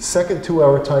 Second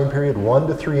 2-hour time period, 1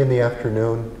 to 3 in the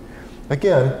afternoon.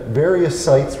 Again, various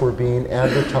sites were being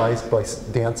advertised by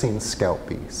dancing scout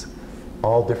bees,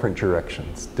 all different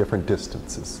directions, different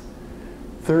distances.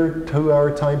 Third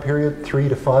 2-hour time period, 3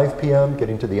 to 5 p.m.,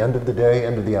 getting to the end of the day,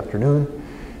 end of the afternoon.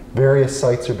 Various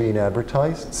sites are being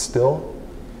advertised still.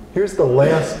 Here's the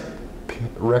last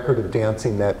record of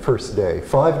dancing that first day,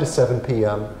 5 to 7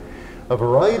 p.m. A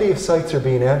variety of sites are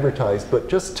being advertised, but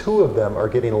just 2 of them are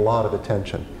getting a lot of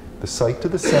attention. The site to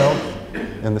the south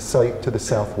and the site to the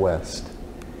southwest.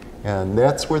 And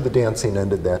that's where the dancing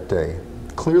ended that day.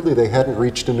 Clearly they hadn't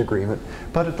reached an agreement,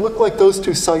 but it looked like those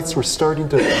 2 sites were starting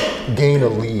to gain a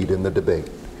lead in the debate.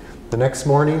 The next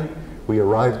morning, we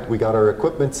arrived, we got our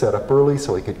equipment set up early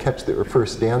so we could catch the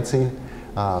first dancing.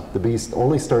 The bees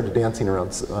only started dancing around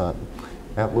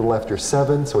at a little after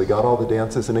 7, so we got all the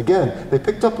dances. And again, they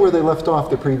picked up where they left off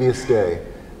the previous day,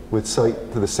 with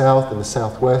site to the south and the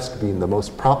southwest being the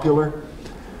most popular.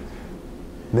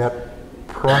 And that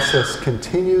process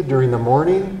continued during the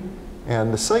morning,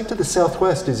 and the site to the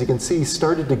southwest, as you can see,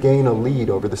 started to gain a lead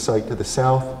over the site to the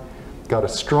south. Got a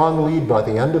strong lead by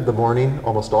the end of the morning.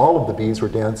 Almost all of the bees were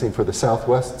dancing for the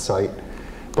southwest site.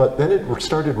 But then it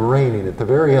started raining at the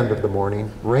very end of the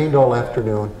morning, rained all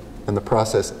afternoon, and the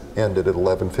process ended at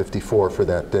 11:54 for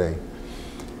that day.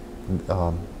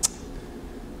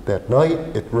 That night,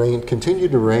 it rained,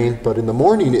 continued to rain, but in the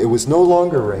morning it was no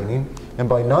longer raining, and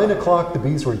by 9 o'clock the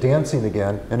bees were dancing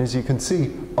again, and as you can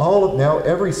see, now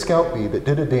every scout bee that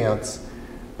did a dance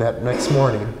that next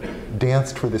morning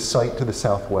danced for the site to the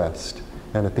southwest.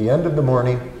 And at the end of the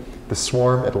morning, the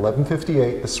swarm, at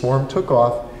 11:58, the swarm took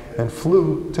off and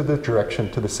flew to the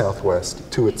direction to the southwest,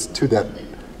 to that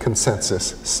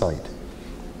consensus site.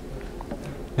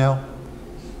 Now,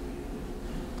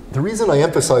 the reason I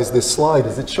emphasize this slide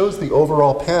is it shows the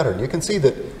overall pattern. You can see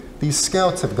that these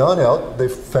scouts have gone out,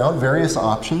 they've found various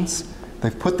options,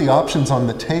 they've put the options on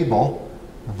the table.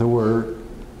 There were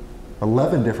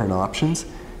 11 different options,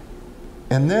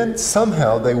 and then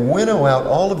somehow they winnow out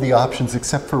all of the options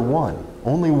except for one.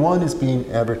 Only one is being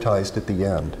advertised at the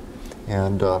end.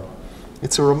 And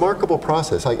it's a remarkable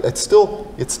process. It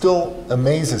still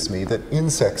amazes me that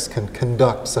insects can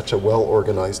conduct such a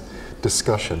well-organized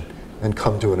discussion and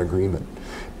come to an agreement.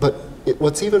 But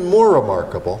what's even more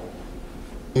remarkable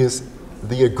is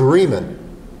the agreement,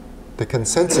 the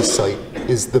consensus site,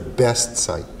 is the best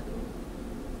site.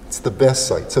 It's the best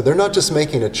site. So they're not just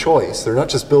making a choice, they're not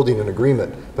just building an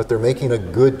agreement, but they're making a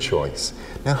good choice.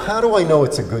 Now, how do I know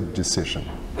it's a good decision?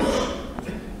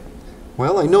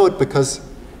 Well, I know it because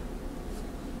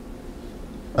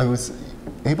I was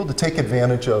able to take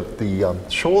advantage of the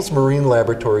Shoals Marine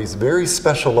Laboratory's very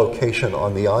special location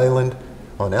on the island,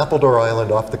 on Appledore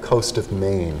Island off the coast of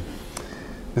Maine.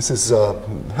 This is,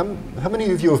 how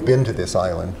many of you have been to this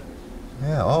island?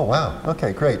 Yeah, oh wow,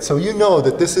 okay, great. So you know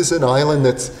that this is an island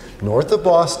that's north of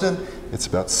Boston. It's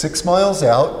about 6 miles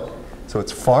out, so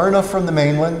it's far enough from the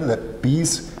mainland that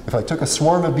bees, if I took a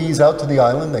swarm of bees out to the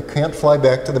island, they can't fly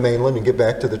back to the mainland and get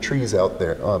back to the trees out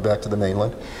there, back to the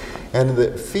mainland. And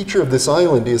the feature of this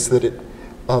island is that it,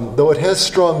 though it has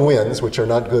strong winds, which are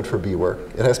not good for bee work,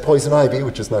 it has poison ivy,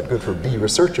 which is not good for bee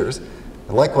researchers,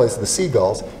 and likewise the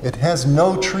seagulls, it has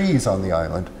no trees on the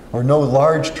island, or no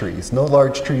large trees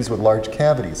with large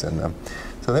cavities in them.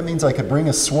 So that means I could bring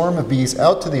a swarm of bees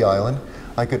out to the island,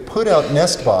 I could put out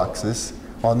nest boxes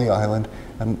on the island,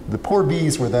 and the poor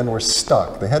bees were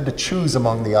stuck. They had to choose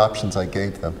among the options I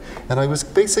gave them. And I was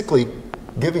basically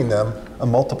giving them a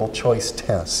multiple choice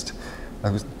test. I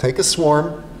would take a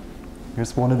swarm,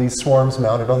 here's one of these swarms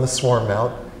mounted on the swarm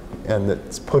mount, and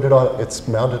it's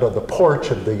mounted on the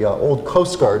porch of the old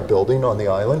Coast Guard building on the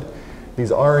island.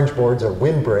 These orange boards are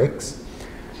windbreaks.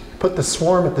 Put the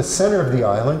swarm at the center of the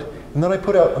island, and then I'm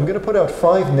going to put out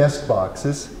 5 nest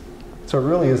boxes. So it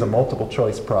really is a multiple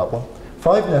choice problem.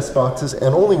 5 nest boxes,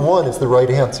 and only one is the right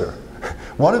answer.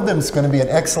 One of them is going to be an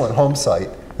excellent home site,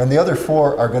 and the other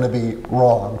 4 are going to be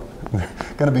wrong.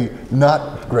 Going to be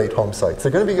not great home sites.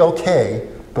 They're going to be okay,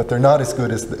 but they're not as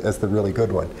good as the really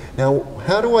good one. Now,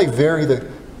 how do I vary the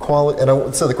quality?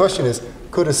 And so the question is,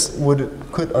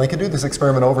 I could do this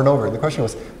experiment over and over, and the question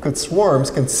was, could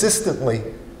swarms consistently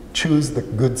choose the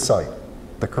good site,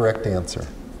 the correct answer?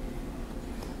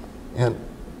 And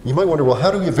you might wonder, well,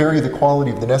 how do you vary the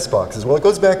quality of the nest boxes? Well, it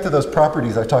goes back to those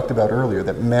properties I talked about earlier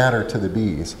that matter to the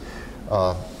bees.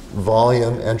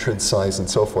 Volume, entrance size, and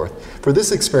so forth. For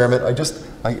this experiment,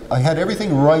 I had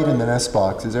everything right in the nest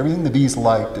boxes, everything the bees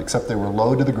liked, except they were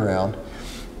low to the ground.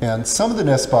 And some of the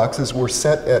nest boxes were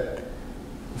set at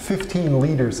 15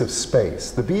 liters of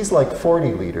space. The bees like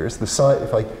 40 liters. The side,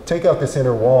 if I take out this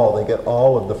inner wall, they get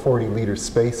all of the 40 liters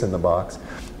space in the box.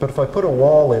 But if I put a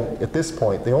wall in at this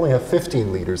point, they only have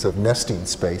 15 liters of nesting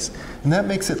space, and that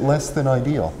makes it less than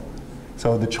ideal.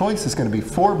 So the choice is going to be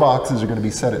 4 boxes are going to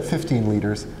be set at 15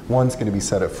 liters, one's going to be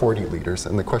set at 40 liters,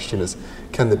 and the question is,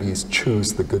 can the bees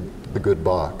choose the good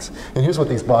box? And here's what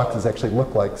these boxes actually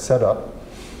look like set up.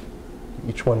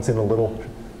 Each one's in a little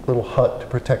hut to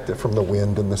protect it from the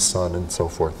wind and the sun and so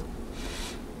forth.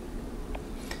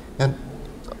 And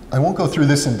I won't go through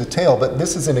this in detail, but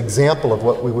this is an example of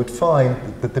what we would find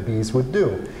that the bees would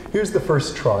do. Here's the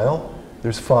first trial.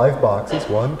 There's 5 boxes,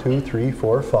 1, 2, 3,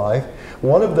 4, 5.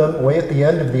 One of them, way at the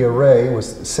end of the array,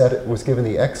 was given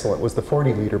the excellent, was the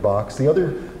 40-liter box. The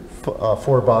other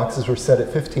 4 boxes were set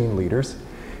at 15 liters.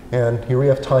 And here we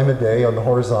have time of day on the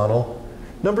horizontal.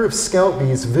 Number of scout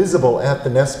bees visible at the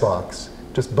nest box,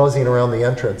 just buzzing around the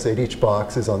entrance at each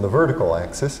box, is on the vertical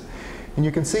axis. And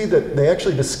you can see that they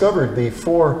actually discovered the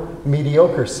 4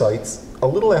 mediocre sites a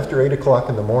little after 8 o'clock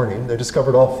in the morning. They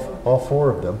discovered all 4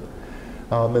 of them.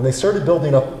 And they started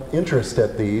building up interest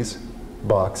at these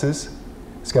boxes.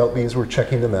 Scout bees were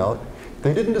checking them out.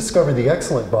 They didn't discover the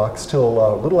excellent box till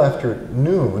a little after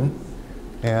noon.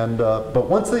 But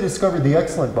once they discovered the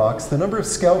excellent box, the number of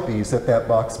scout bees at that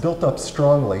box built up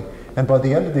strongly. And by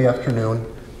the end of the afternoon,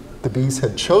 the bees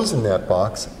had chosen that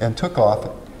box and took off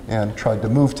and tried to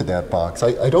move to that box.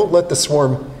 I don't let the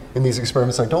swarm, in these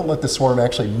experiments, I don't let the swarm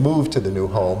actually move to the new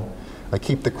home. I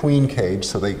keep the queen cage,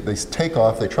 so they take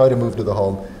off, they try to move to the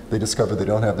home, they discover they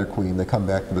don't have their queen, they come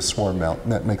back to the swarm mount,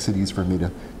 and that makes it easy for me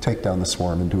to take down the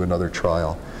swarm and do another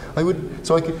trial.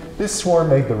 This swarm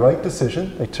made the right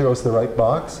decision, they chose the right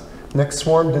box. Next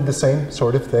swarm did the same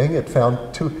sort of thing. It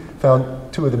found two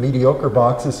of the mediocre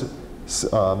boxes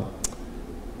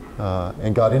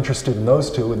and got interested in those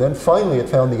 2. And then finally it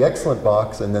found the excellent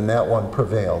box, and then that one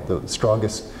prevailed. The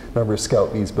strongest number of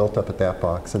scout bees built up at that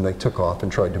box, and they took off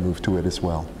and tried to move to it as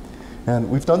well. And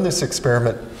we've done this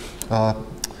experiment,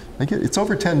 it's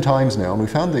over 10 times now, and we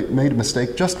found they made a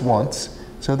mistake just once.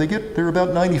 So they're about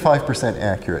 95%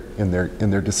 accurate in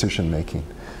their decision making.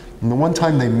 And the one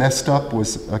time they messed up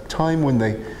was a time when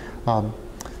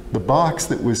the box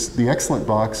that was the excellent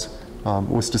box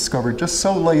was discovered just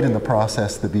so late in the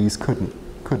process the bees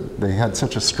they had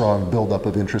such a strong buildup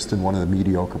of interest in one of the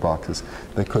mediocre boxes,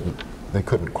 they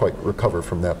couldn't quite recover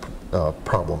from that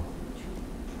problem.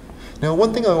 Now,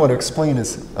 one thing I want to explain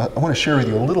is, I want to share with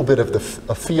you a little bit of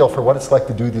a feel for what it's like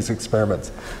to do these experiments.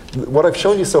 What I've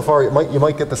shown you so far, you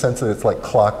might get the sense that it's like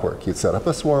clockwork. You set up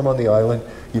a swarm on the island,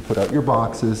 you put out your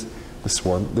boxes,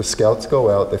 the scouts go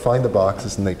out, they find the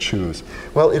boxes, and they choose.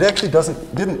 Well, it actually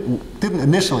didn't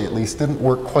initially at least, didn't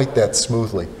work quite that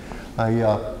smoothly.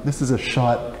 This is a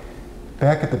shot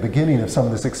back at the beginning of some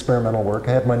of this experimental work.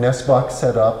 I had my nest box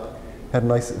set up,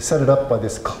 set it up by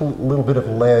this little bit of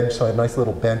ledge, so I had a nice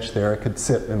little bench there. I could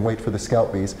sit and wait for the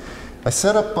scout bees. I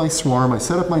set up my swarm, I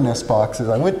set up my nest boxes,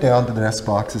 I went down to the nest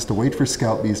boxes to wait for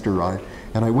scout bees to arrive,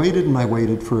 and I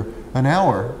waited for an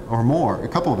hour or more, a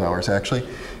couple of hours actually,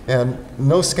 and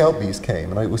no scout bees came,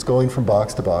 and I was going from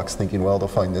box to box thinking, well, they'll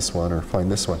find this one or find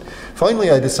this one. Finally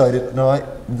I decided, no,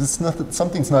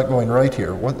 something's not going right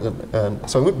here. And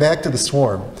so I went back to the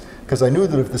swarm, because I knew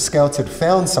that if the scouts had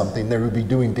found something, they would be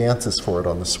doing dances for it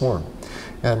on the swarm.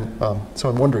 And so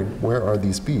I'm wondering, where are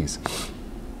these bees?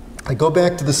 I go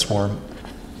back to the swarm.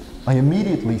 I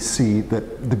immediately see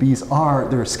that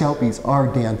their scout bees are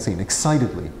dancing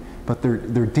excitedly, but their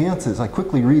dances, I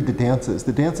quickly read the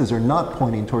dances are not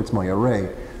pointing towards my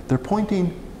array. They're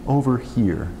pointing over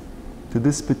here to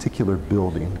this particular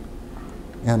building.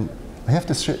 And I have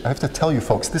to tell you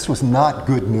folks, this was not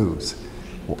good news.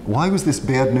 Why was this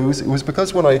bad news? It was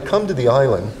because when I had come to the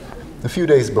island a few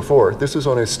days before, this was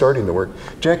when I was starting the work,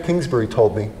 Jack Kingsbury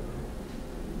told me,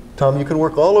 Tom, you can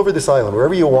work all over this island,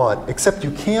 wherever you want, except you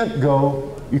can't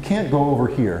go over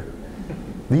here.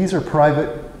 These are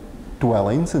private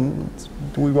dwellings, and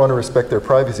we want to respect their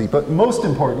privacy. But most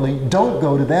importantly, don't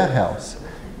go to that house.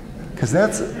 Because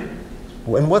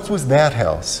and what was that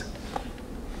house?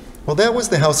 Well, that was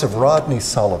the house of Rodney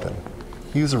Sullivan.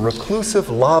 He was a reclusive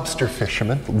lobster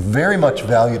fisherman, very much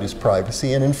valued his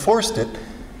privacy, and enforced it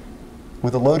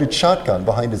with a loaded shotgun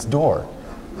behind his door.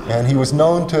 And he was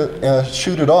known to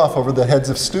shoot it off over the heads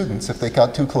of students if they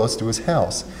got too close to his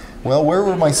house. Well, where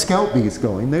were my scout bees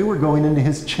going? They were going into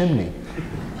his chimney.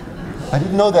 I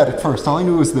didn't know that at first. All I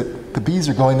knew was that the bees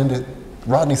are going into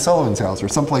Rodney Sullivan's house or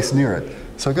someplace near it.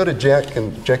 So I go to Jack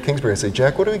Kingsbury. I say,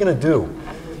 Jack, what are we going to do?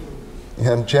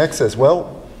 And Jack says,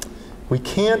 well, we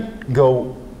can't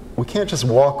go we can't just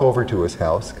walk over to his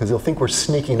house because he'll think we're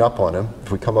sneaking up on him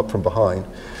if we come up from behind.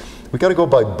 We got to go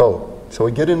by boat. So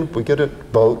we get a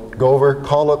boat, go over,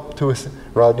 call up to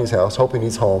Rodney's house, hoping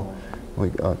he's home.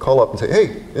 We call up and say,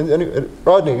 hey,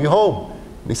 Rodney, are you home?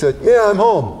 And he said, yeah, I'm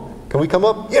home. Can we come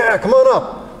up? Yeah, come on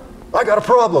up. I got a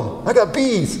problem. I got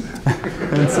bees.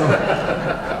 And so,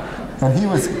 and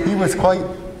he was quite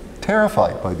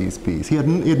terrified by these bees. He had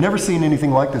never seen anything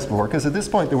like this before, because at this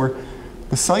point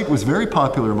the site was very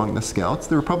popular among the scouts.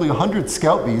 There were probably 100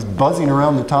 scout bees buzzing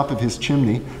around the top of his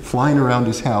chimney, flying around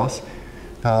his house.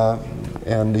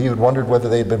 And he had wondered whether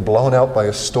they had been blown out by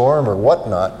a storm or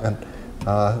whatnot. And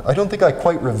I don't think I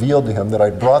quite revealed to him that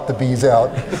I'd brought the bees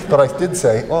out, but I did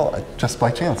say, well, just by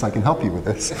chance, I can help you with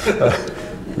this.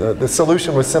 The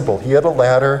solution was simple. He had a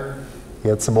ladder, he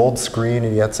had some old screen,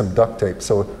 and he had some duct tape.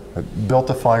 So I built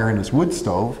a fire in his wood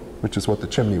stove, which is what the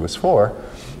chimney was for,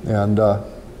 and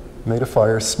made a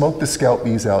fire, smoked the scout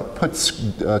bees out, put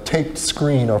taped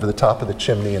screen over the top of the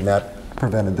chimney, and that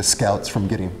prevented the scouts from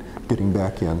getting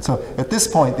back in. So at this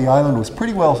point, the island was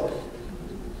pretty well,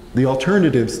 the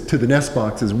alternatives to the nest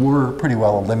boxes were pretty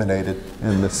well eliminated,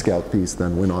 and the scout bees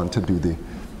then went on to do the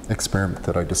experiment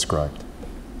that I described.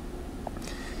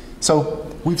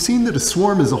 So we've seen that a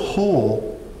swarm as a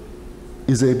whole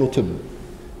is able to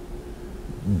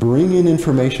bring in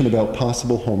information about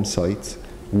possible home sites,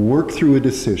 work through a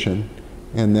decision,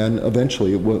 and then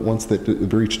eventually, once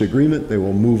they've reached agreement, they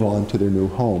will move on to their new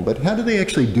home. But how do they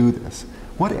actually do this?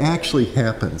 What actually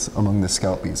happens among the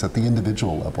scout bees at the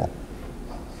individual level?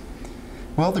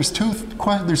 Well, there's two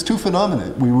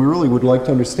phenomena we really would like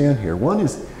to understand here. One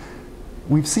is,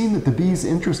 we've seen that the bee's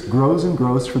interest grows and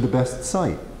grows for the best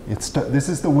site. This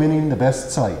is the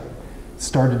best site. It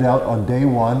started out on day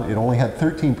one, it only had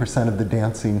 13% of the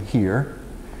dancing here.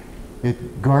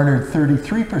 It garnered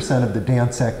 33% of the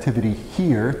dance activity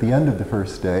here at the end of the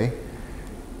first day.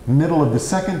 Middle of the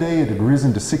second day, it had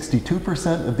risen to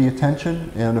 62% of the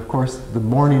attention, and of course, the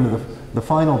morning of the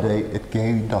final day, it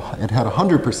had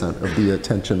 100% of the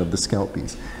attention of the scout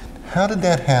bees. How did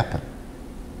that happen?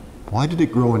 Why did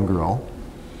it grow and grow?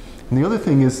 And the other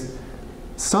thing is,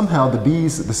 somehow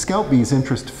the scout bees'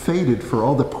 interest faded for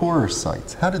all the poorer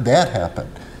sites. How did that happen?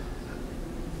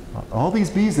 All these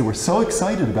bees that were so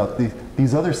excited about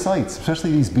these other sites,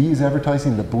 especially these bees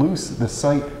advertising the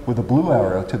site with a blue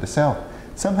arrow to the south,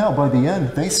 somehow by the end,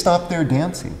 they stopped their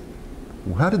dancing.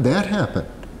 Well, how did that happen?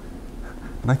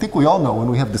 And I think we all know when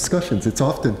we have discussions, it's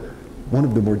often one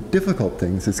of the more difficult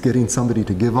things is getting somebody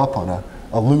to give up on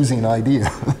a losing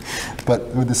idea. But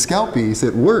with the scout bees,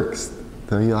 it works.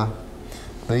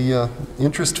 The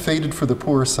interest faded for the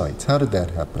poorer sites. How did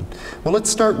that happen? Well, let's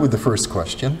start with the first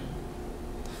question.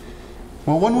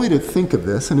 Well, one way to think of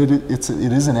this, and it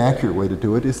is an accurate way to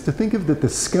do it, is to think of that the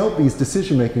scout bees'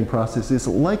 decision-making process is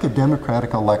like a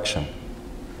democratic election.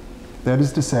 That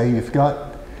is to say, you've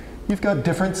got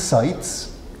different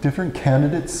sites, different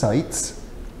candidate sites.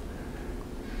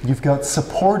 You've got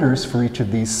supporters for each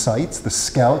of these sites, the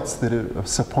scouts that are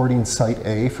supporting site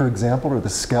A, for example, or the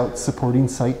scouts supporting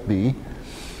site B.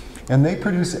 And they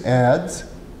produce ads,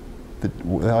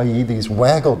 i.e. these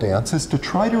waggle dances, to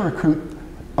try to recruit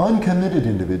uncommitted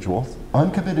individuals,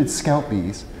 uncommitted scout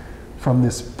bees, from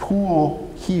this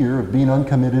pool here of being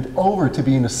uncommitted over to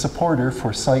being a supporter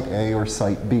for site A or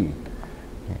site B.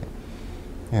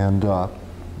 And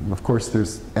of course,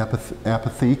 there's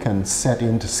apathy can set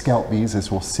into scout bees, as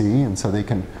we'll see, and so they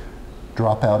can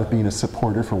drop out of being a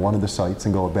supporter for one of the sites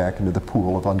and go back into the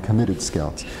pool of uncommitted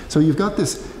scouts. So you've got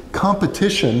this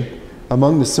competition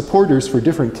among the supporters for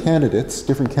different candidate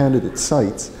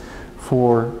sites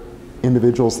for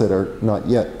individuals that are not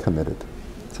yet committed.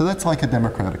 So that's like a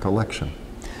democratic election.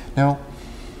 Now,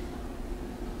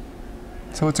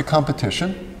 so it's a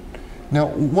competition. Now,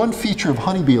 one feature of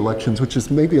honeybee elections, which is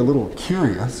maybe a little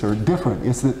curious or different,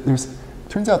 is that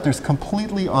turns out there's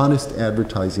completely honest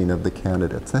advertising of the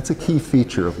candidates. That's a key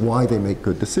feature of why they make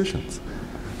good decisions.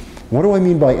 What do I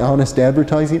mean by honest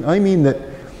advertising? I mean that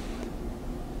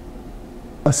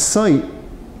a site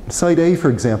A, for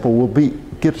example, will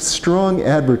get strong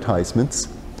advertisements,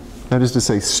 that is to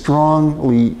say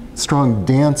strong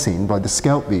dancing by the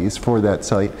scout bees for that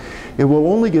site. It will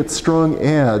only get strong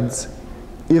ads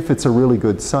if it's a really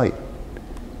good site.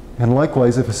 And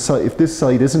likewise, if this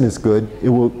site isn't as good, it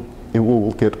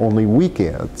will get only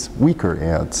weaker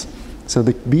ads. So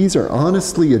the bees are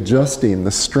honestly adjusting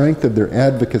the strength of their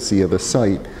advocacy of a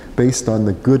site based on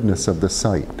the goodness of the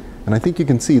site. And I think you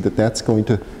can see that that's going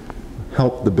to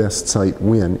help the best site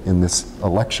win in this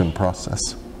election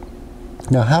process.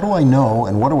 Now, how do I know,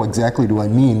 and what exactly do I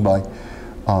mean by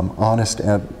honest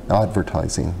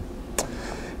advertising?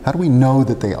 How do we know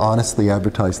that they honestly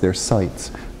advertise their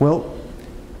sites? Well,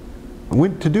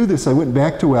 to do this, I went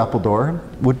back to Appledore,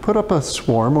 would put up a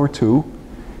swarm or two,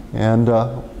 and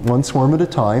one swarm at a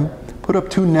time, put up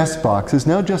 2 nest boxes,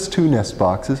 now just 2 nest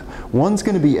boxes. One's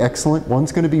going to be excellent,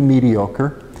 one's going to be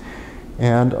mediocre,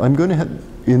 and I'm going to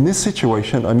in this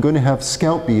situation, I'm going to have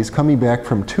scout bees coming back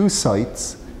from 2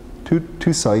 sites,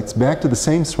 two sites, back to the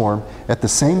same swarm at the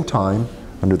same time,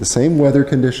 under the same weather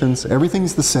conditions.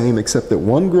 Everything's the same except that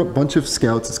one bunch of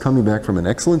scouts is coming back from an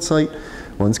excellent site,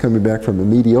 one's coming back from a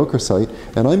mediocre site,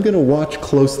 and I'm going to watch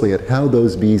closely at how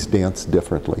those bees dance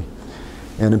differently.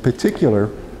 And in particular,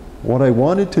 what I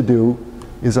wanted to do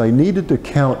is I needed to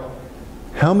count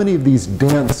how many of these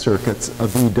dance circuits a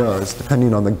bee does,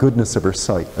 depending on the goodness of her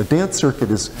site. A dance circuit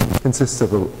consists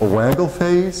of a waggle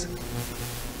phase,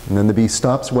 and then the bee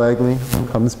stops waggling,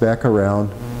 comes back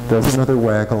around, does another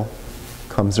waggle,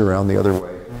 comes around the other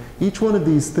way. Each one of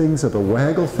these things of a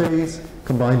waggle phase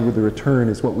combined with a return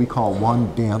is what we call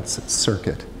one dance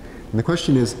circuit. And the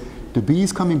question is, do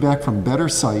bees coming back from better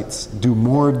sites do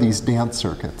more of these dance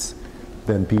circuits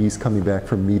than bees coming back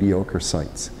from mediocre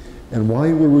sites? And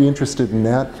why were we interested in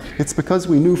that? It's because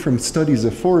we knew from studies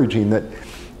of foraging that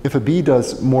if a bee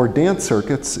does more dance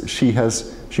circuits, she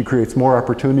creates more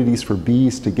opportunities for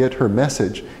bees to get her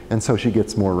message, and so she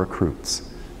gets more recruits.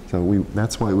 So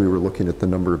that's why we were looking at the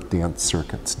number of dance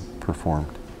circuits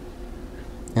performed.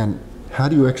 And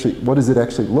what does it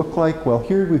actually look like? Well,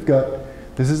 here we've got,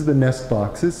 this is the nest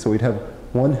boxes, so we'd have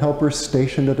one helper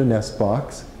stationed at a nest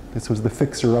box. This was the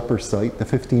fixer-upper site, the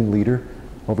 15-liter.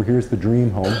 Over here is the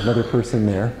dream home, another person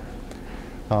there.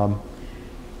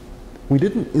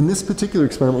 In this particular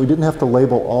experiment, we didn't have to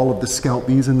label all of the scout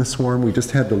bees in the swarm. We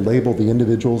just had to label the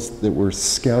individuals that were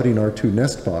scouting our 2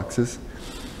 nest boxes.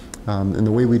 And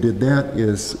the way we did that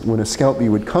is when a scout bee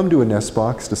would come to a nest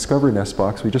box, discover a nest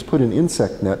box, we just put an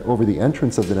insect net over the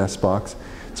entrance of the nest box.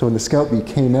 So when the scout bee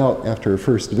came out after her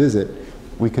first visit,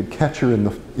 we could catch her in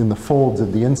the folds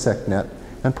of the insect net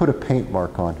and put a paint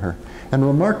mark on her. And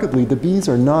remarkably, the bees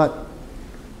are not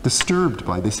disturbed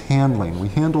by this handling. We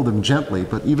handle them gently,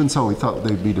 but even so we thought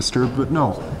they'd be disturbed, but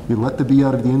no. You let the bee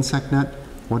out of the insect net,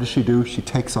 what does she do? She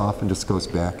takes off and just goes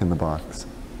back in the box.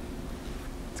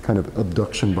 It's kind of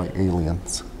abduction by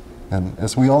aliens. And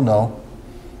as we all know,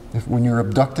 when you're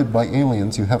abducted by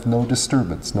aliens, you have no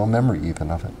disturbance, no memory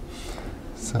even of it.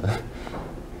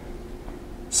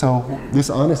 So this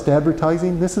honest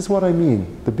advertising, this is what I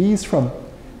mean. The bees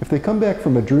if they come back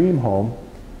from a dream home,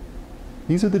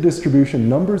 these are the distribution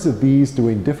numbers of bees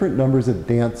doing different numbers of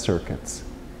dance circuits.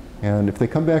 And if they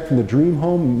come back from the dream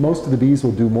home, most of the bees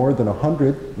will do more than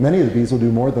 100, many of the bees will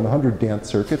do more than 100 dance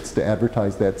circuits to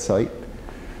advertise that site.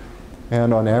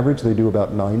 And on average, they do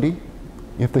about 90.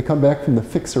 If they come back from the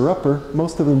fixer-upper,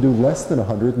 most of them do less than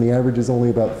 100, and the average is only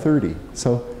about 30.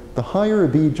 So the higher a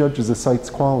bee judges a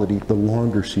site's quality, the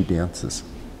longer she dances.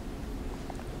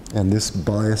 And this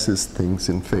biases things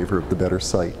in favor of the better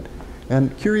site.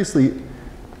 And curiously,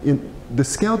 the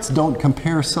scouts don't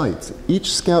compare sites.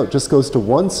 Each scout just goes to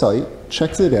one site,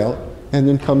 checks it out, and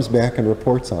then comes back and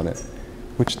reports on it,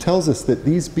 which tells us that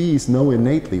these bees know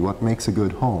innately what makes a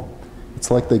good home. It's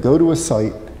like they go to a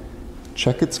site,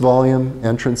 check its volume,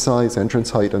 entrance size,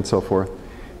 entrance height, and so forth,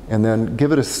 and then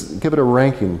give it a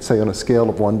ranking, say on a scale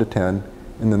of 1 to 10,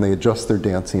 and then they adjust their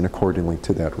dancing accordingly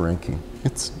to that ranking.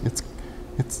 It's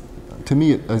to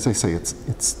me, as I say,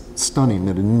 it's stunning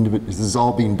that this is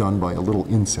all being done by a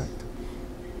little insect.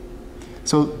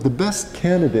 So the best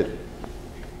candidate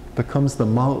becomes the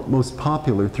most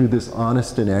popular through this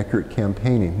honest and accurate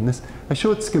campaigning. And I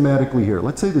show it schematically here.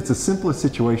 Let's say it's the simplest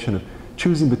situation of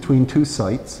choosing between 2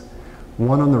 sites.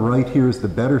 One on the right here is the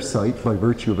better site by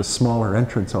virtue of a smaller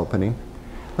entrance opening.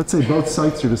 Let's say both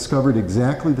sites are discovered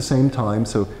exactly the same time,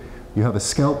 so you have a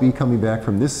scout bee coming back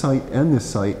from this site and this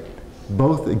site,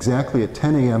 both exactly at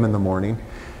 10 a.m. in the morning.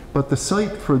 But the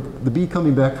site for the bee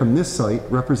coming back from this site,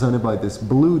 represented by this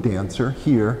blue dancer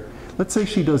here, let's say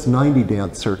she does 90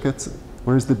 dance circuits,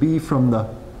 whereas the bee from the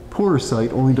poorer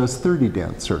site only does 30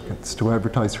 dance circuits to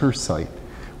advertise her site.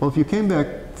 Well, if you came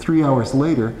back 3 hours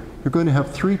later, you're going to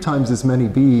have 3 times as many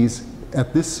bees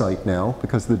at this site now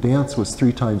because the dance was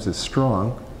 3 times as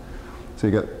strong. So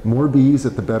you got more bees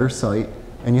at the better site,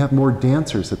 and you have more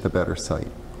dancers at the better site.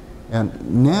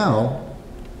 And now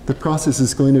the process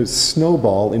is going to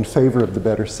snowball in favor of the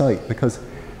better site because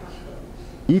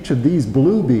each of these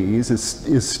blue bees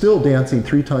is still dancing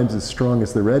 3 times as strong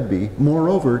as the red bee.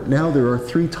 Moreover, now there are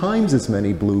 3 times as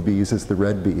many blue bees as the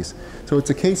red bees. So it's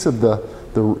a case of the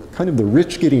kind of the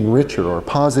rich getting richer, or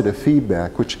positive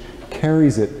feedback, which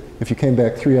carries it. If you came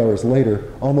back 3 hours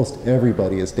later, almost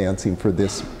everybody is dancing for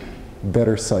this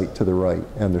better site to the right,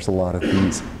 and there's a lot of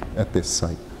bees at this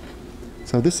site.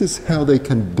 So this is how they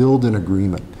can build an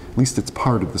agreement. At least it's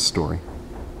part of the story.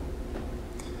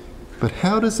 But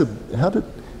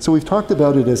so we've talked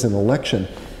about it as an election.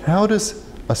 How does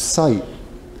a site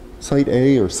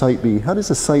A or site B, how does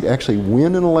a site actually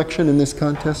win an election in this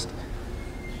contest?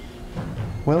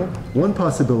 Well, one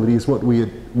possibility is what we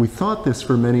thought this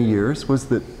for many years, was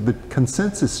that the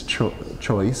consensus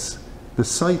choice, the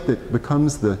site that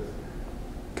becomes the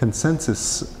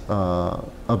consensus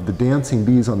of the dancing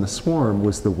bees on the swarm,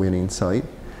 was the winning site.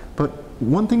 But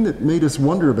one thing that made us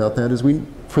wonder about that is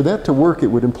for that to work, it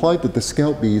would imply that the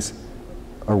scout bees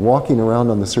are walking around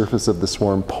on the surface of the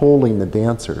swarm polling the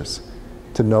dancers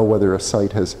to know whether a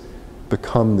site has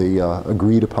become the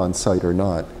agreed upon site or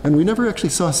not. And we never actually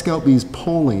saw scout bees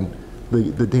polling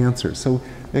the dancers, so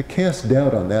it cast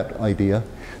doubt on that idea.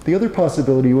 The other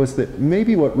possibility was that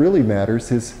maybe what really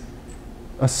matters is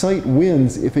a site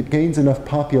wins if it gains enough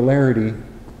popularity,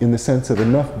 in the sense of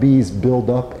enough bees build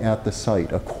up at the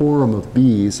site. A quorum of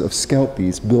bees, of scout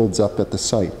bees, builds up at the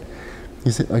site.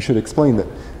 I should explain that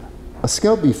a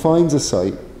scout bee finds a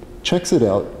site, checks it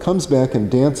out, comes back and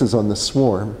dances on the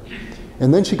swarm,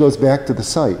 and then she goes back to the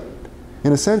site.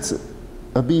 In a sense,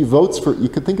 a bee votes for, you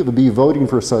could think of a bee voting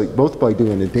for a site both by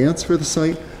doing a dance for the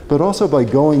site, but also by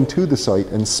going to the site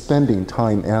and spending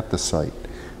time at the site.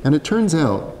 And it turns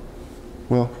out,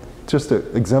 well, just to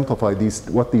exemplify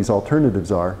what these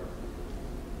alternatives are,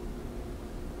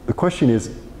 the question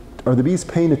is, are the bees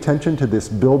paying attention to this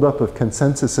buildup of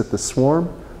consensus at the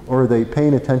swarm, or are they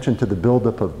paying attention to the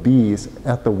buildup of bees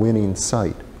at the winning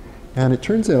site? And it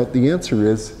turns out the answer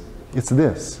is, it's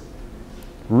this.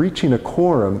 Reaching a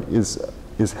quorum is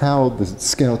how the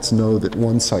scouts know that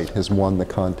one site has won the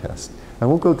contest. I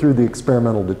won't go through the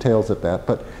experimental details of that,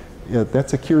 but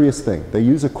that's a curious thing. They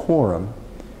use a quorum,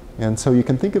 and so you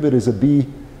can think of it as a bee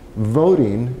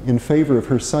voting in favor of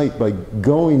her site by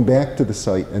going back to the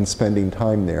site and spending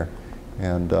time there.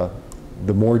 And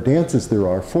the more dances there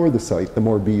are for the site, the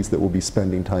more bees that will be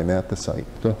spending time at the site.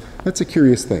 So that's a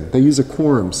curious thing. They use a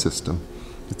quorum system.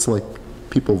 It's like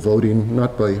people voting,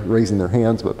 not by raising their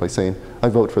hands, but by saying, I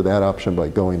vote for that option by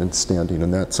going and standing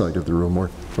on that side of the room or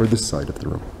this side of the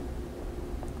room.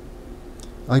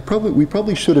 We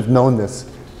probably should have known this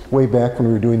way back when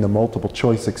we were doing the multiple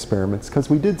choice experiments, because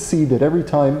we did see that every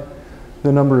time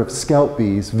the number of scout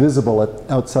bees visible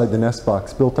outside the nest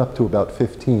box built up to about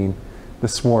 15, the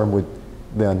swarm would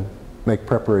then make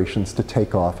preparations to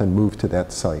take off and move to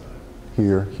that site,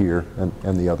 here,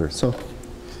 and the other. So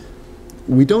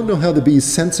we don't know how the bees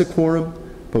sense a quorum,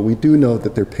 but we do know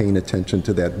that they're paying attention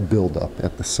to that buildup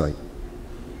at the site.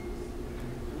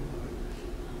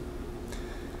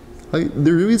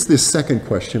 There is this second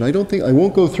question. I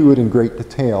won't go through it in great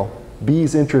detail.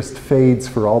 Bees' interest fades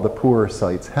for all the poorer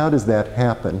sites. How does that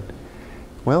happen?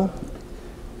 Well,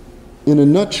 in a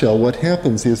nutshell, what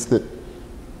happens is that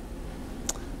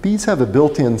bees have a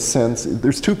built-in sense.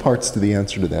 There's two parts to the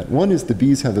answer to that. One is the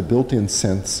bees have a built-in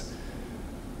sense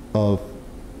of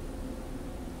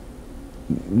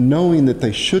knowing that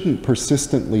they shouldn't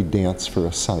persistently dance for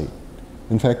a site.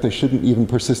 In fact, they shouldn't even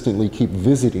persistently keep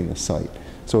visiting a site.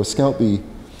 So a scout bee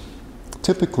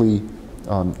typically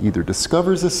either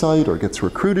discovers a site or gets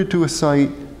recruited to a site.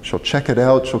 She'll check it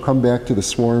out, she'll come back to the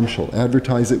swarm, she'll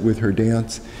advertise it with her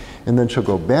dance, and then she'll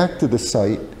go back to the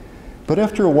site. But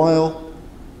after a while,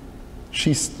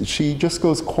 she stops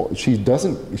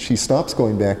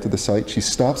going back to the site, she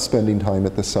stops spending time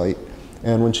at the site,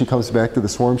 and when she comes back to the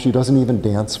swarm, she doesn't even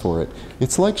dance for it.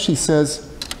 It's like she says,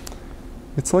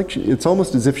 it's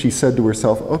almost as if she said to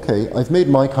herself, okay, I've made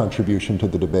my contribution to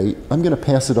the debate, I'm going to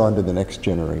pass it on to the next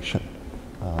generation.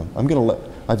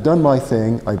 I've done my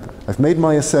thing, I've made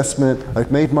my assessment,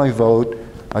 I've made my vote,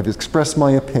 I've expressed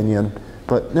my opinion,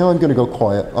 but now I'm going to go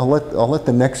quiet. I'll let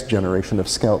the next generation of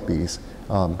scout bees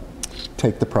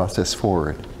take the process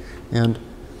forward. And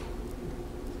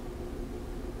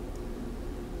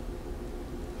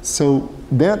so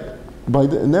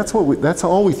that's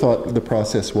all we thought the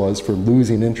process was for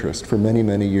losing interest for many,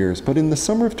 many years. But in the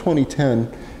summer of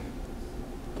 2010,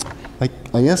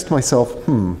 I asked myself,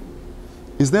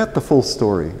 is that the full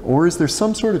story? Or is there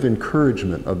some sort of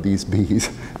encouragement of these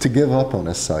bees to give up on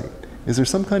a site? Is there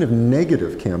some kind of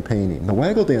negative campaigning? The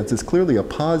waggle dance is clearly a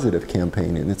positive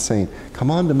campaigning. It's saying, come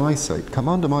on to my site, come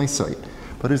on to my site.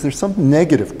 But is there some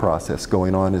negative process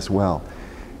going on as well?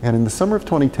 And in the summer of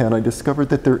 2010, I discovered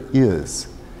that there is.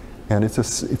 And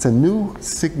it's a new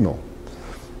signal.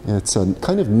 It's a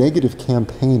kind of negative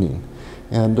campaigning.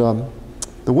 And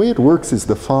the way it works is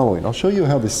the following. I'll show you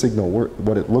how this signal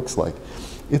what it looks like.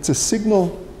 It's a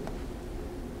signal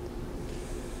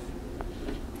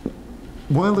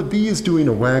while the bee is doing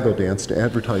a waggle dance to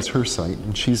advertise her site,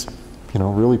 and she's,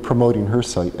 really promoting her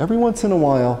site, every once in a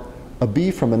while, a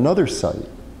bee from another site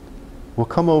will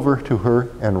come over to her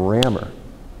and ram her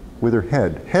with her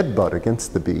headbutt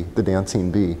against the bee, the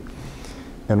dancing bee.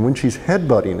 And when she's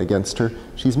headbutting against her,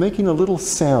 she's making a little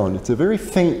sound. It's a very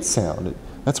faint sound.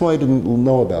 That's why I didn't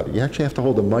know about it. You actually have to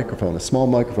hold a microphone, a small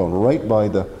microphone, right by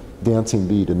the dancing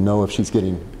bee to know if she's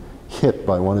getting hit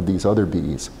by one of these other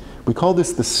bees. We call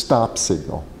this the stop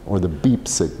signal, or the beep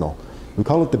signal. We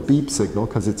call it the beep signal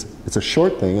because it's a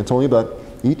short thing. It's only about,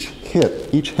 each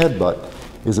headbutt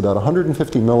is about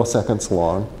 150 milliseconds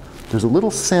long. There's a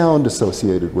little sound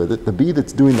associated with it. The bee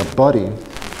that's doing the butting,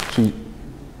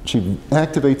 she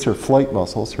activates her flight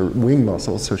muscles, her wing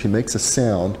muscles, so she makes a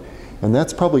sound. And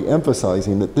that's probably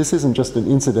emphasizing that this isn't just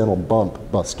an incidental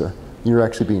bump buster. You're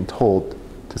actually being told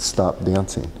to stop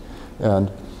dancing. And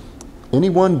any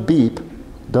one beep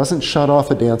doesn't shut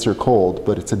off a dancer cold,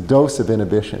 but it's a dose of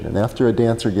inhibition. And after a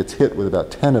dancer gets hit with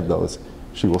about 10 of those,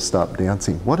 she will stop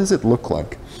dancing. What does it look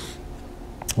like?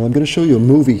 Well, I'm going to show you a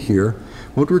movie here.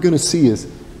 What we're going to see is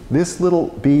this little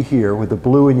bee here with the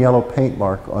blue and yellow paint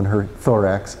mark on her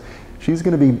thorax. She's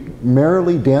going to be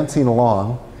merrily dancing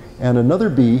along, and another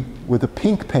bee with a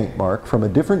pink paint mark from a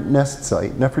different nest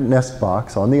site, different nest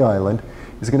box on the island,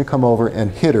 is going to come over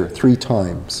and hit her 3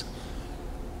 times.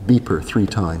 Beep her 3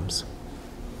 times.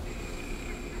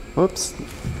 Oops,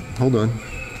 hold on.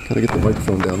 Gotta get the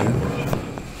microphone down there.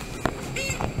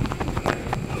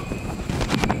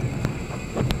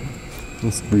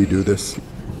 Let's redo this.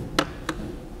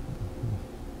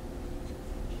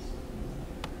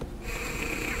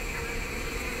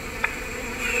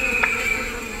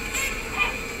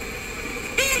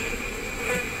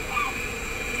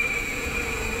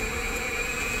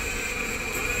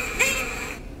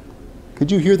 Could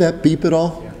you hear that beep at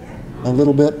all? A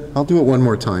little bit? I'll do it one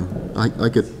more time.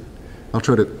 I'll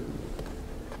try to.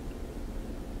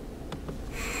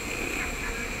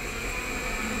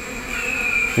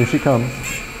 Here she comes.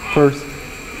 First,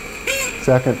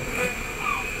 second,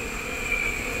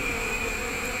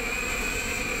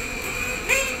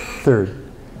 third.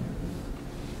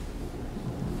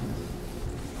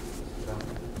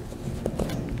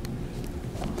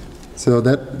 So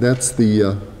that's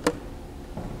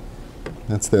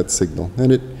that signal.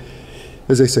 And it,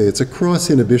 as I say, it's a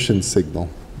cross-inhibition signal,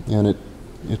 and it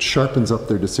sharpens up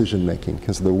their decision-making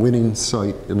because the winning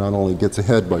site, it not only gets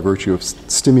ahead by virtue of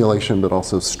stimulation, but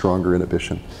also stronger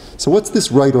inhibition. So what's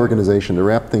this right organization, to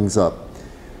wrap things up,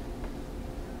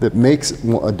 that makes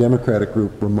a democratic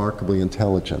group remarkably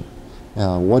intelligent?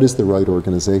 What is the right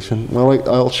organization? Well,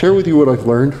 I'll share with you what I've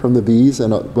learned from the bees,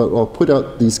 but I'll put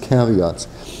out these caveats.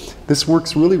 This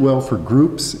works really well for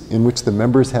groups in which the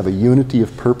members have a unity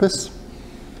of purpose.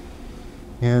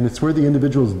 And it's where the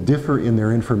individuals differ in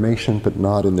their information, but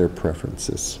not in their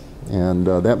preferences. And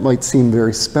that might seem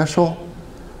very special.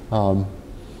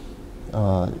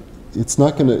 It's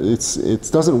not going to, it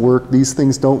doesn't work, these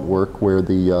things don't work where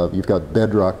you've got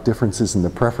bedrock differences in the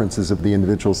preferences of the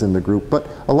individuals in the group. But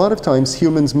a lot of times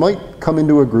humans might come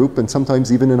into a group, and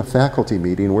sometimes even in a faculty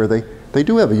meeting, where they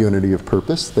do have a unity of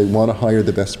purpose. They want to hire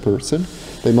the best person.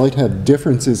 They might have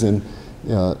differences in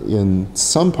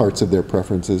some parts of their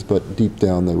preferences, but deep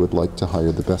down they would like to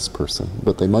hire the best person.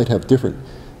 But they might have different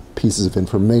pieces of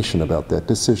information about that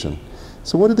decision.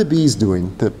 So what are the bees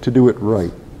doing to do it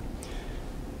right?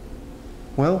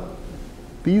 Well,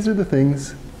 these are the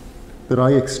things that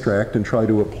I extract and try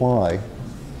to apply.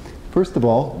 First of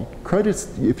all,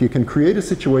 if you can create a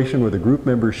situation where the group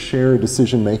members share a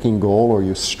decision-making goal, or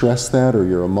you stress that, or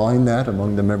you remind that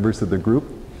among the members of the group.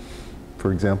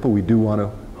 For example, we do want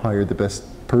to hire the best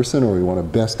person, or we want to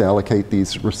best allocate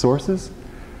these resources.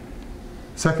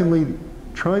 Secondly,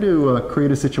 try to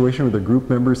create a situation where the group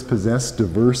members possess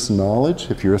diverse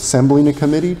knowledge. If you're assembling a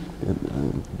committee,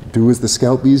 do as the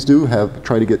scout bees do,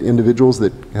 try to get individuals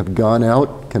that have gone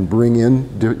out, can bring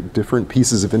in different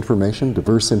pieces of information,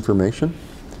 diverse information.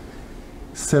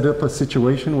 Set up a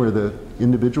situation where the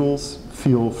individuals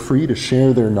feel free to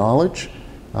share their knowledge.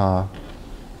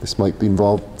 This might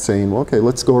involve saying, well, okay,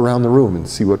 let's go around the room and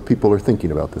see what people are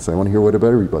thinking about this. I want to hear what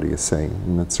everybody is saying.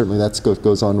 And certainly that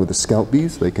goes on with the scout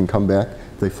bees. They can come back.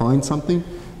 If they find something,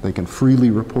 they can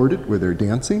freely report it where they're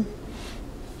dancing.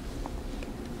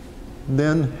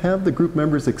 Then have the group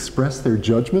members express their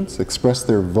judgments, express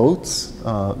their votes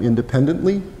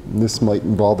independently. And this might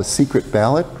involve a secret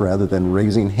ballot rather than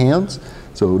raising hands,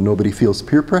 so nobody feels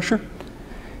peer pressure.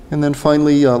 And then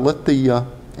finally,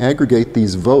 aggregate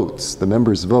these votes, the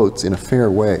members' votes, in a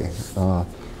fair way.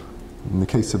 In the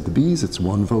case of the bees, it's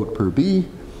 1 vote per bee.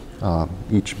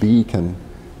 Each bee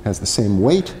has the same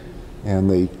weight, and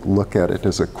they look at it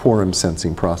as a quorum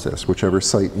sensing process. Whichever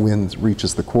site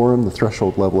reaches the quorum, the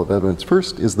threshold level of evidence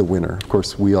first, is the winner. Of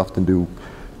course, we often do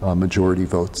majority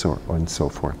votes and so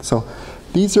forth. So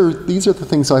these are the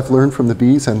things I've learned from the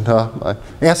bees, and I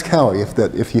ask Howie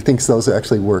if he thinks those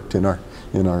actually worked in our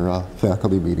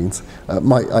faculty meetings.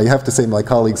 I have to say, my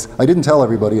colleagues, I didn't tell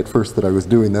everybody at first that I was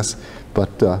doing this,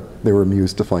 but they were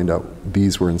amused to find out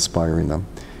bees were inspiring them.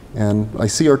 And I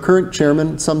see our current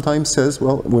chairman sometimes says,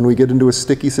 well, when we get into a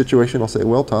sticky situation, I'll say,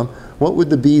 well, Tom, what would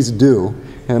the bees do?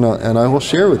 And I will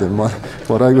share with him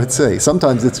what I would say.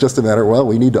 Sometimes it's just a matter, well,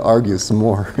 we need to argue some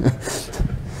more.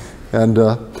 And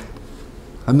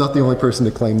I'm not the only person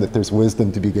to claim that there's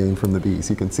wisdom to be gained from the bees.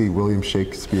 You can see William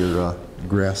Shakespeare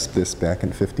grasped this back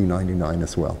in 1599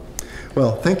 as well.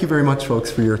 Well, thank you very much,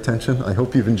 folks, for your attention. I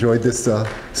hope you've enjoyed this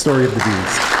story of the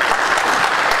bees.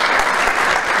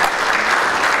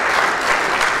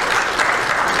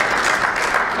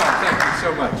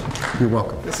 You're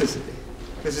welcome. This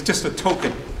is just a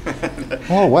token.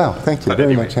 Oh, wow. Thank you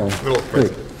very much, Helen. Great.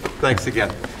 Thanks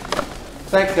again.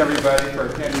 Thanks, everybody, for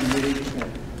attending the meeting.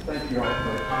 And thank you all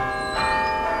for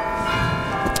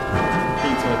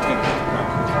being so attentive.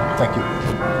 Thank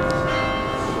you.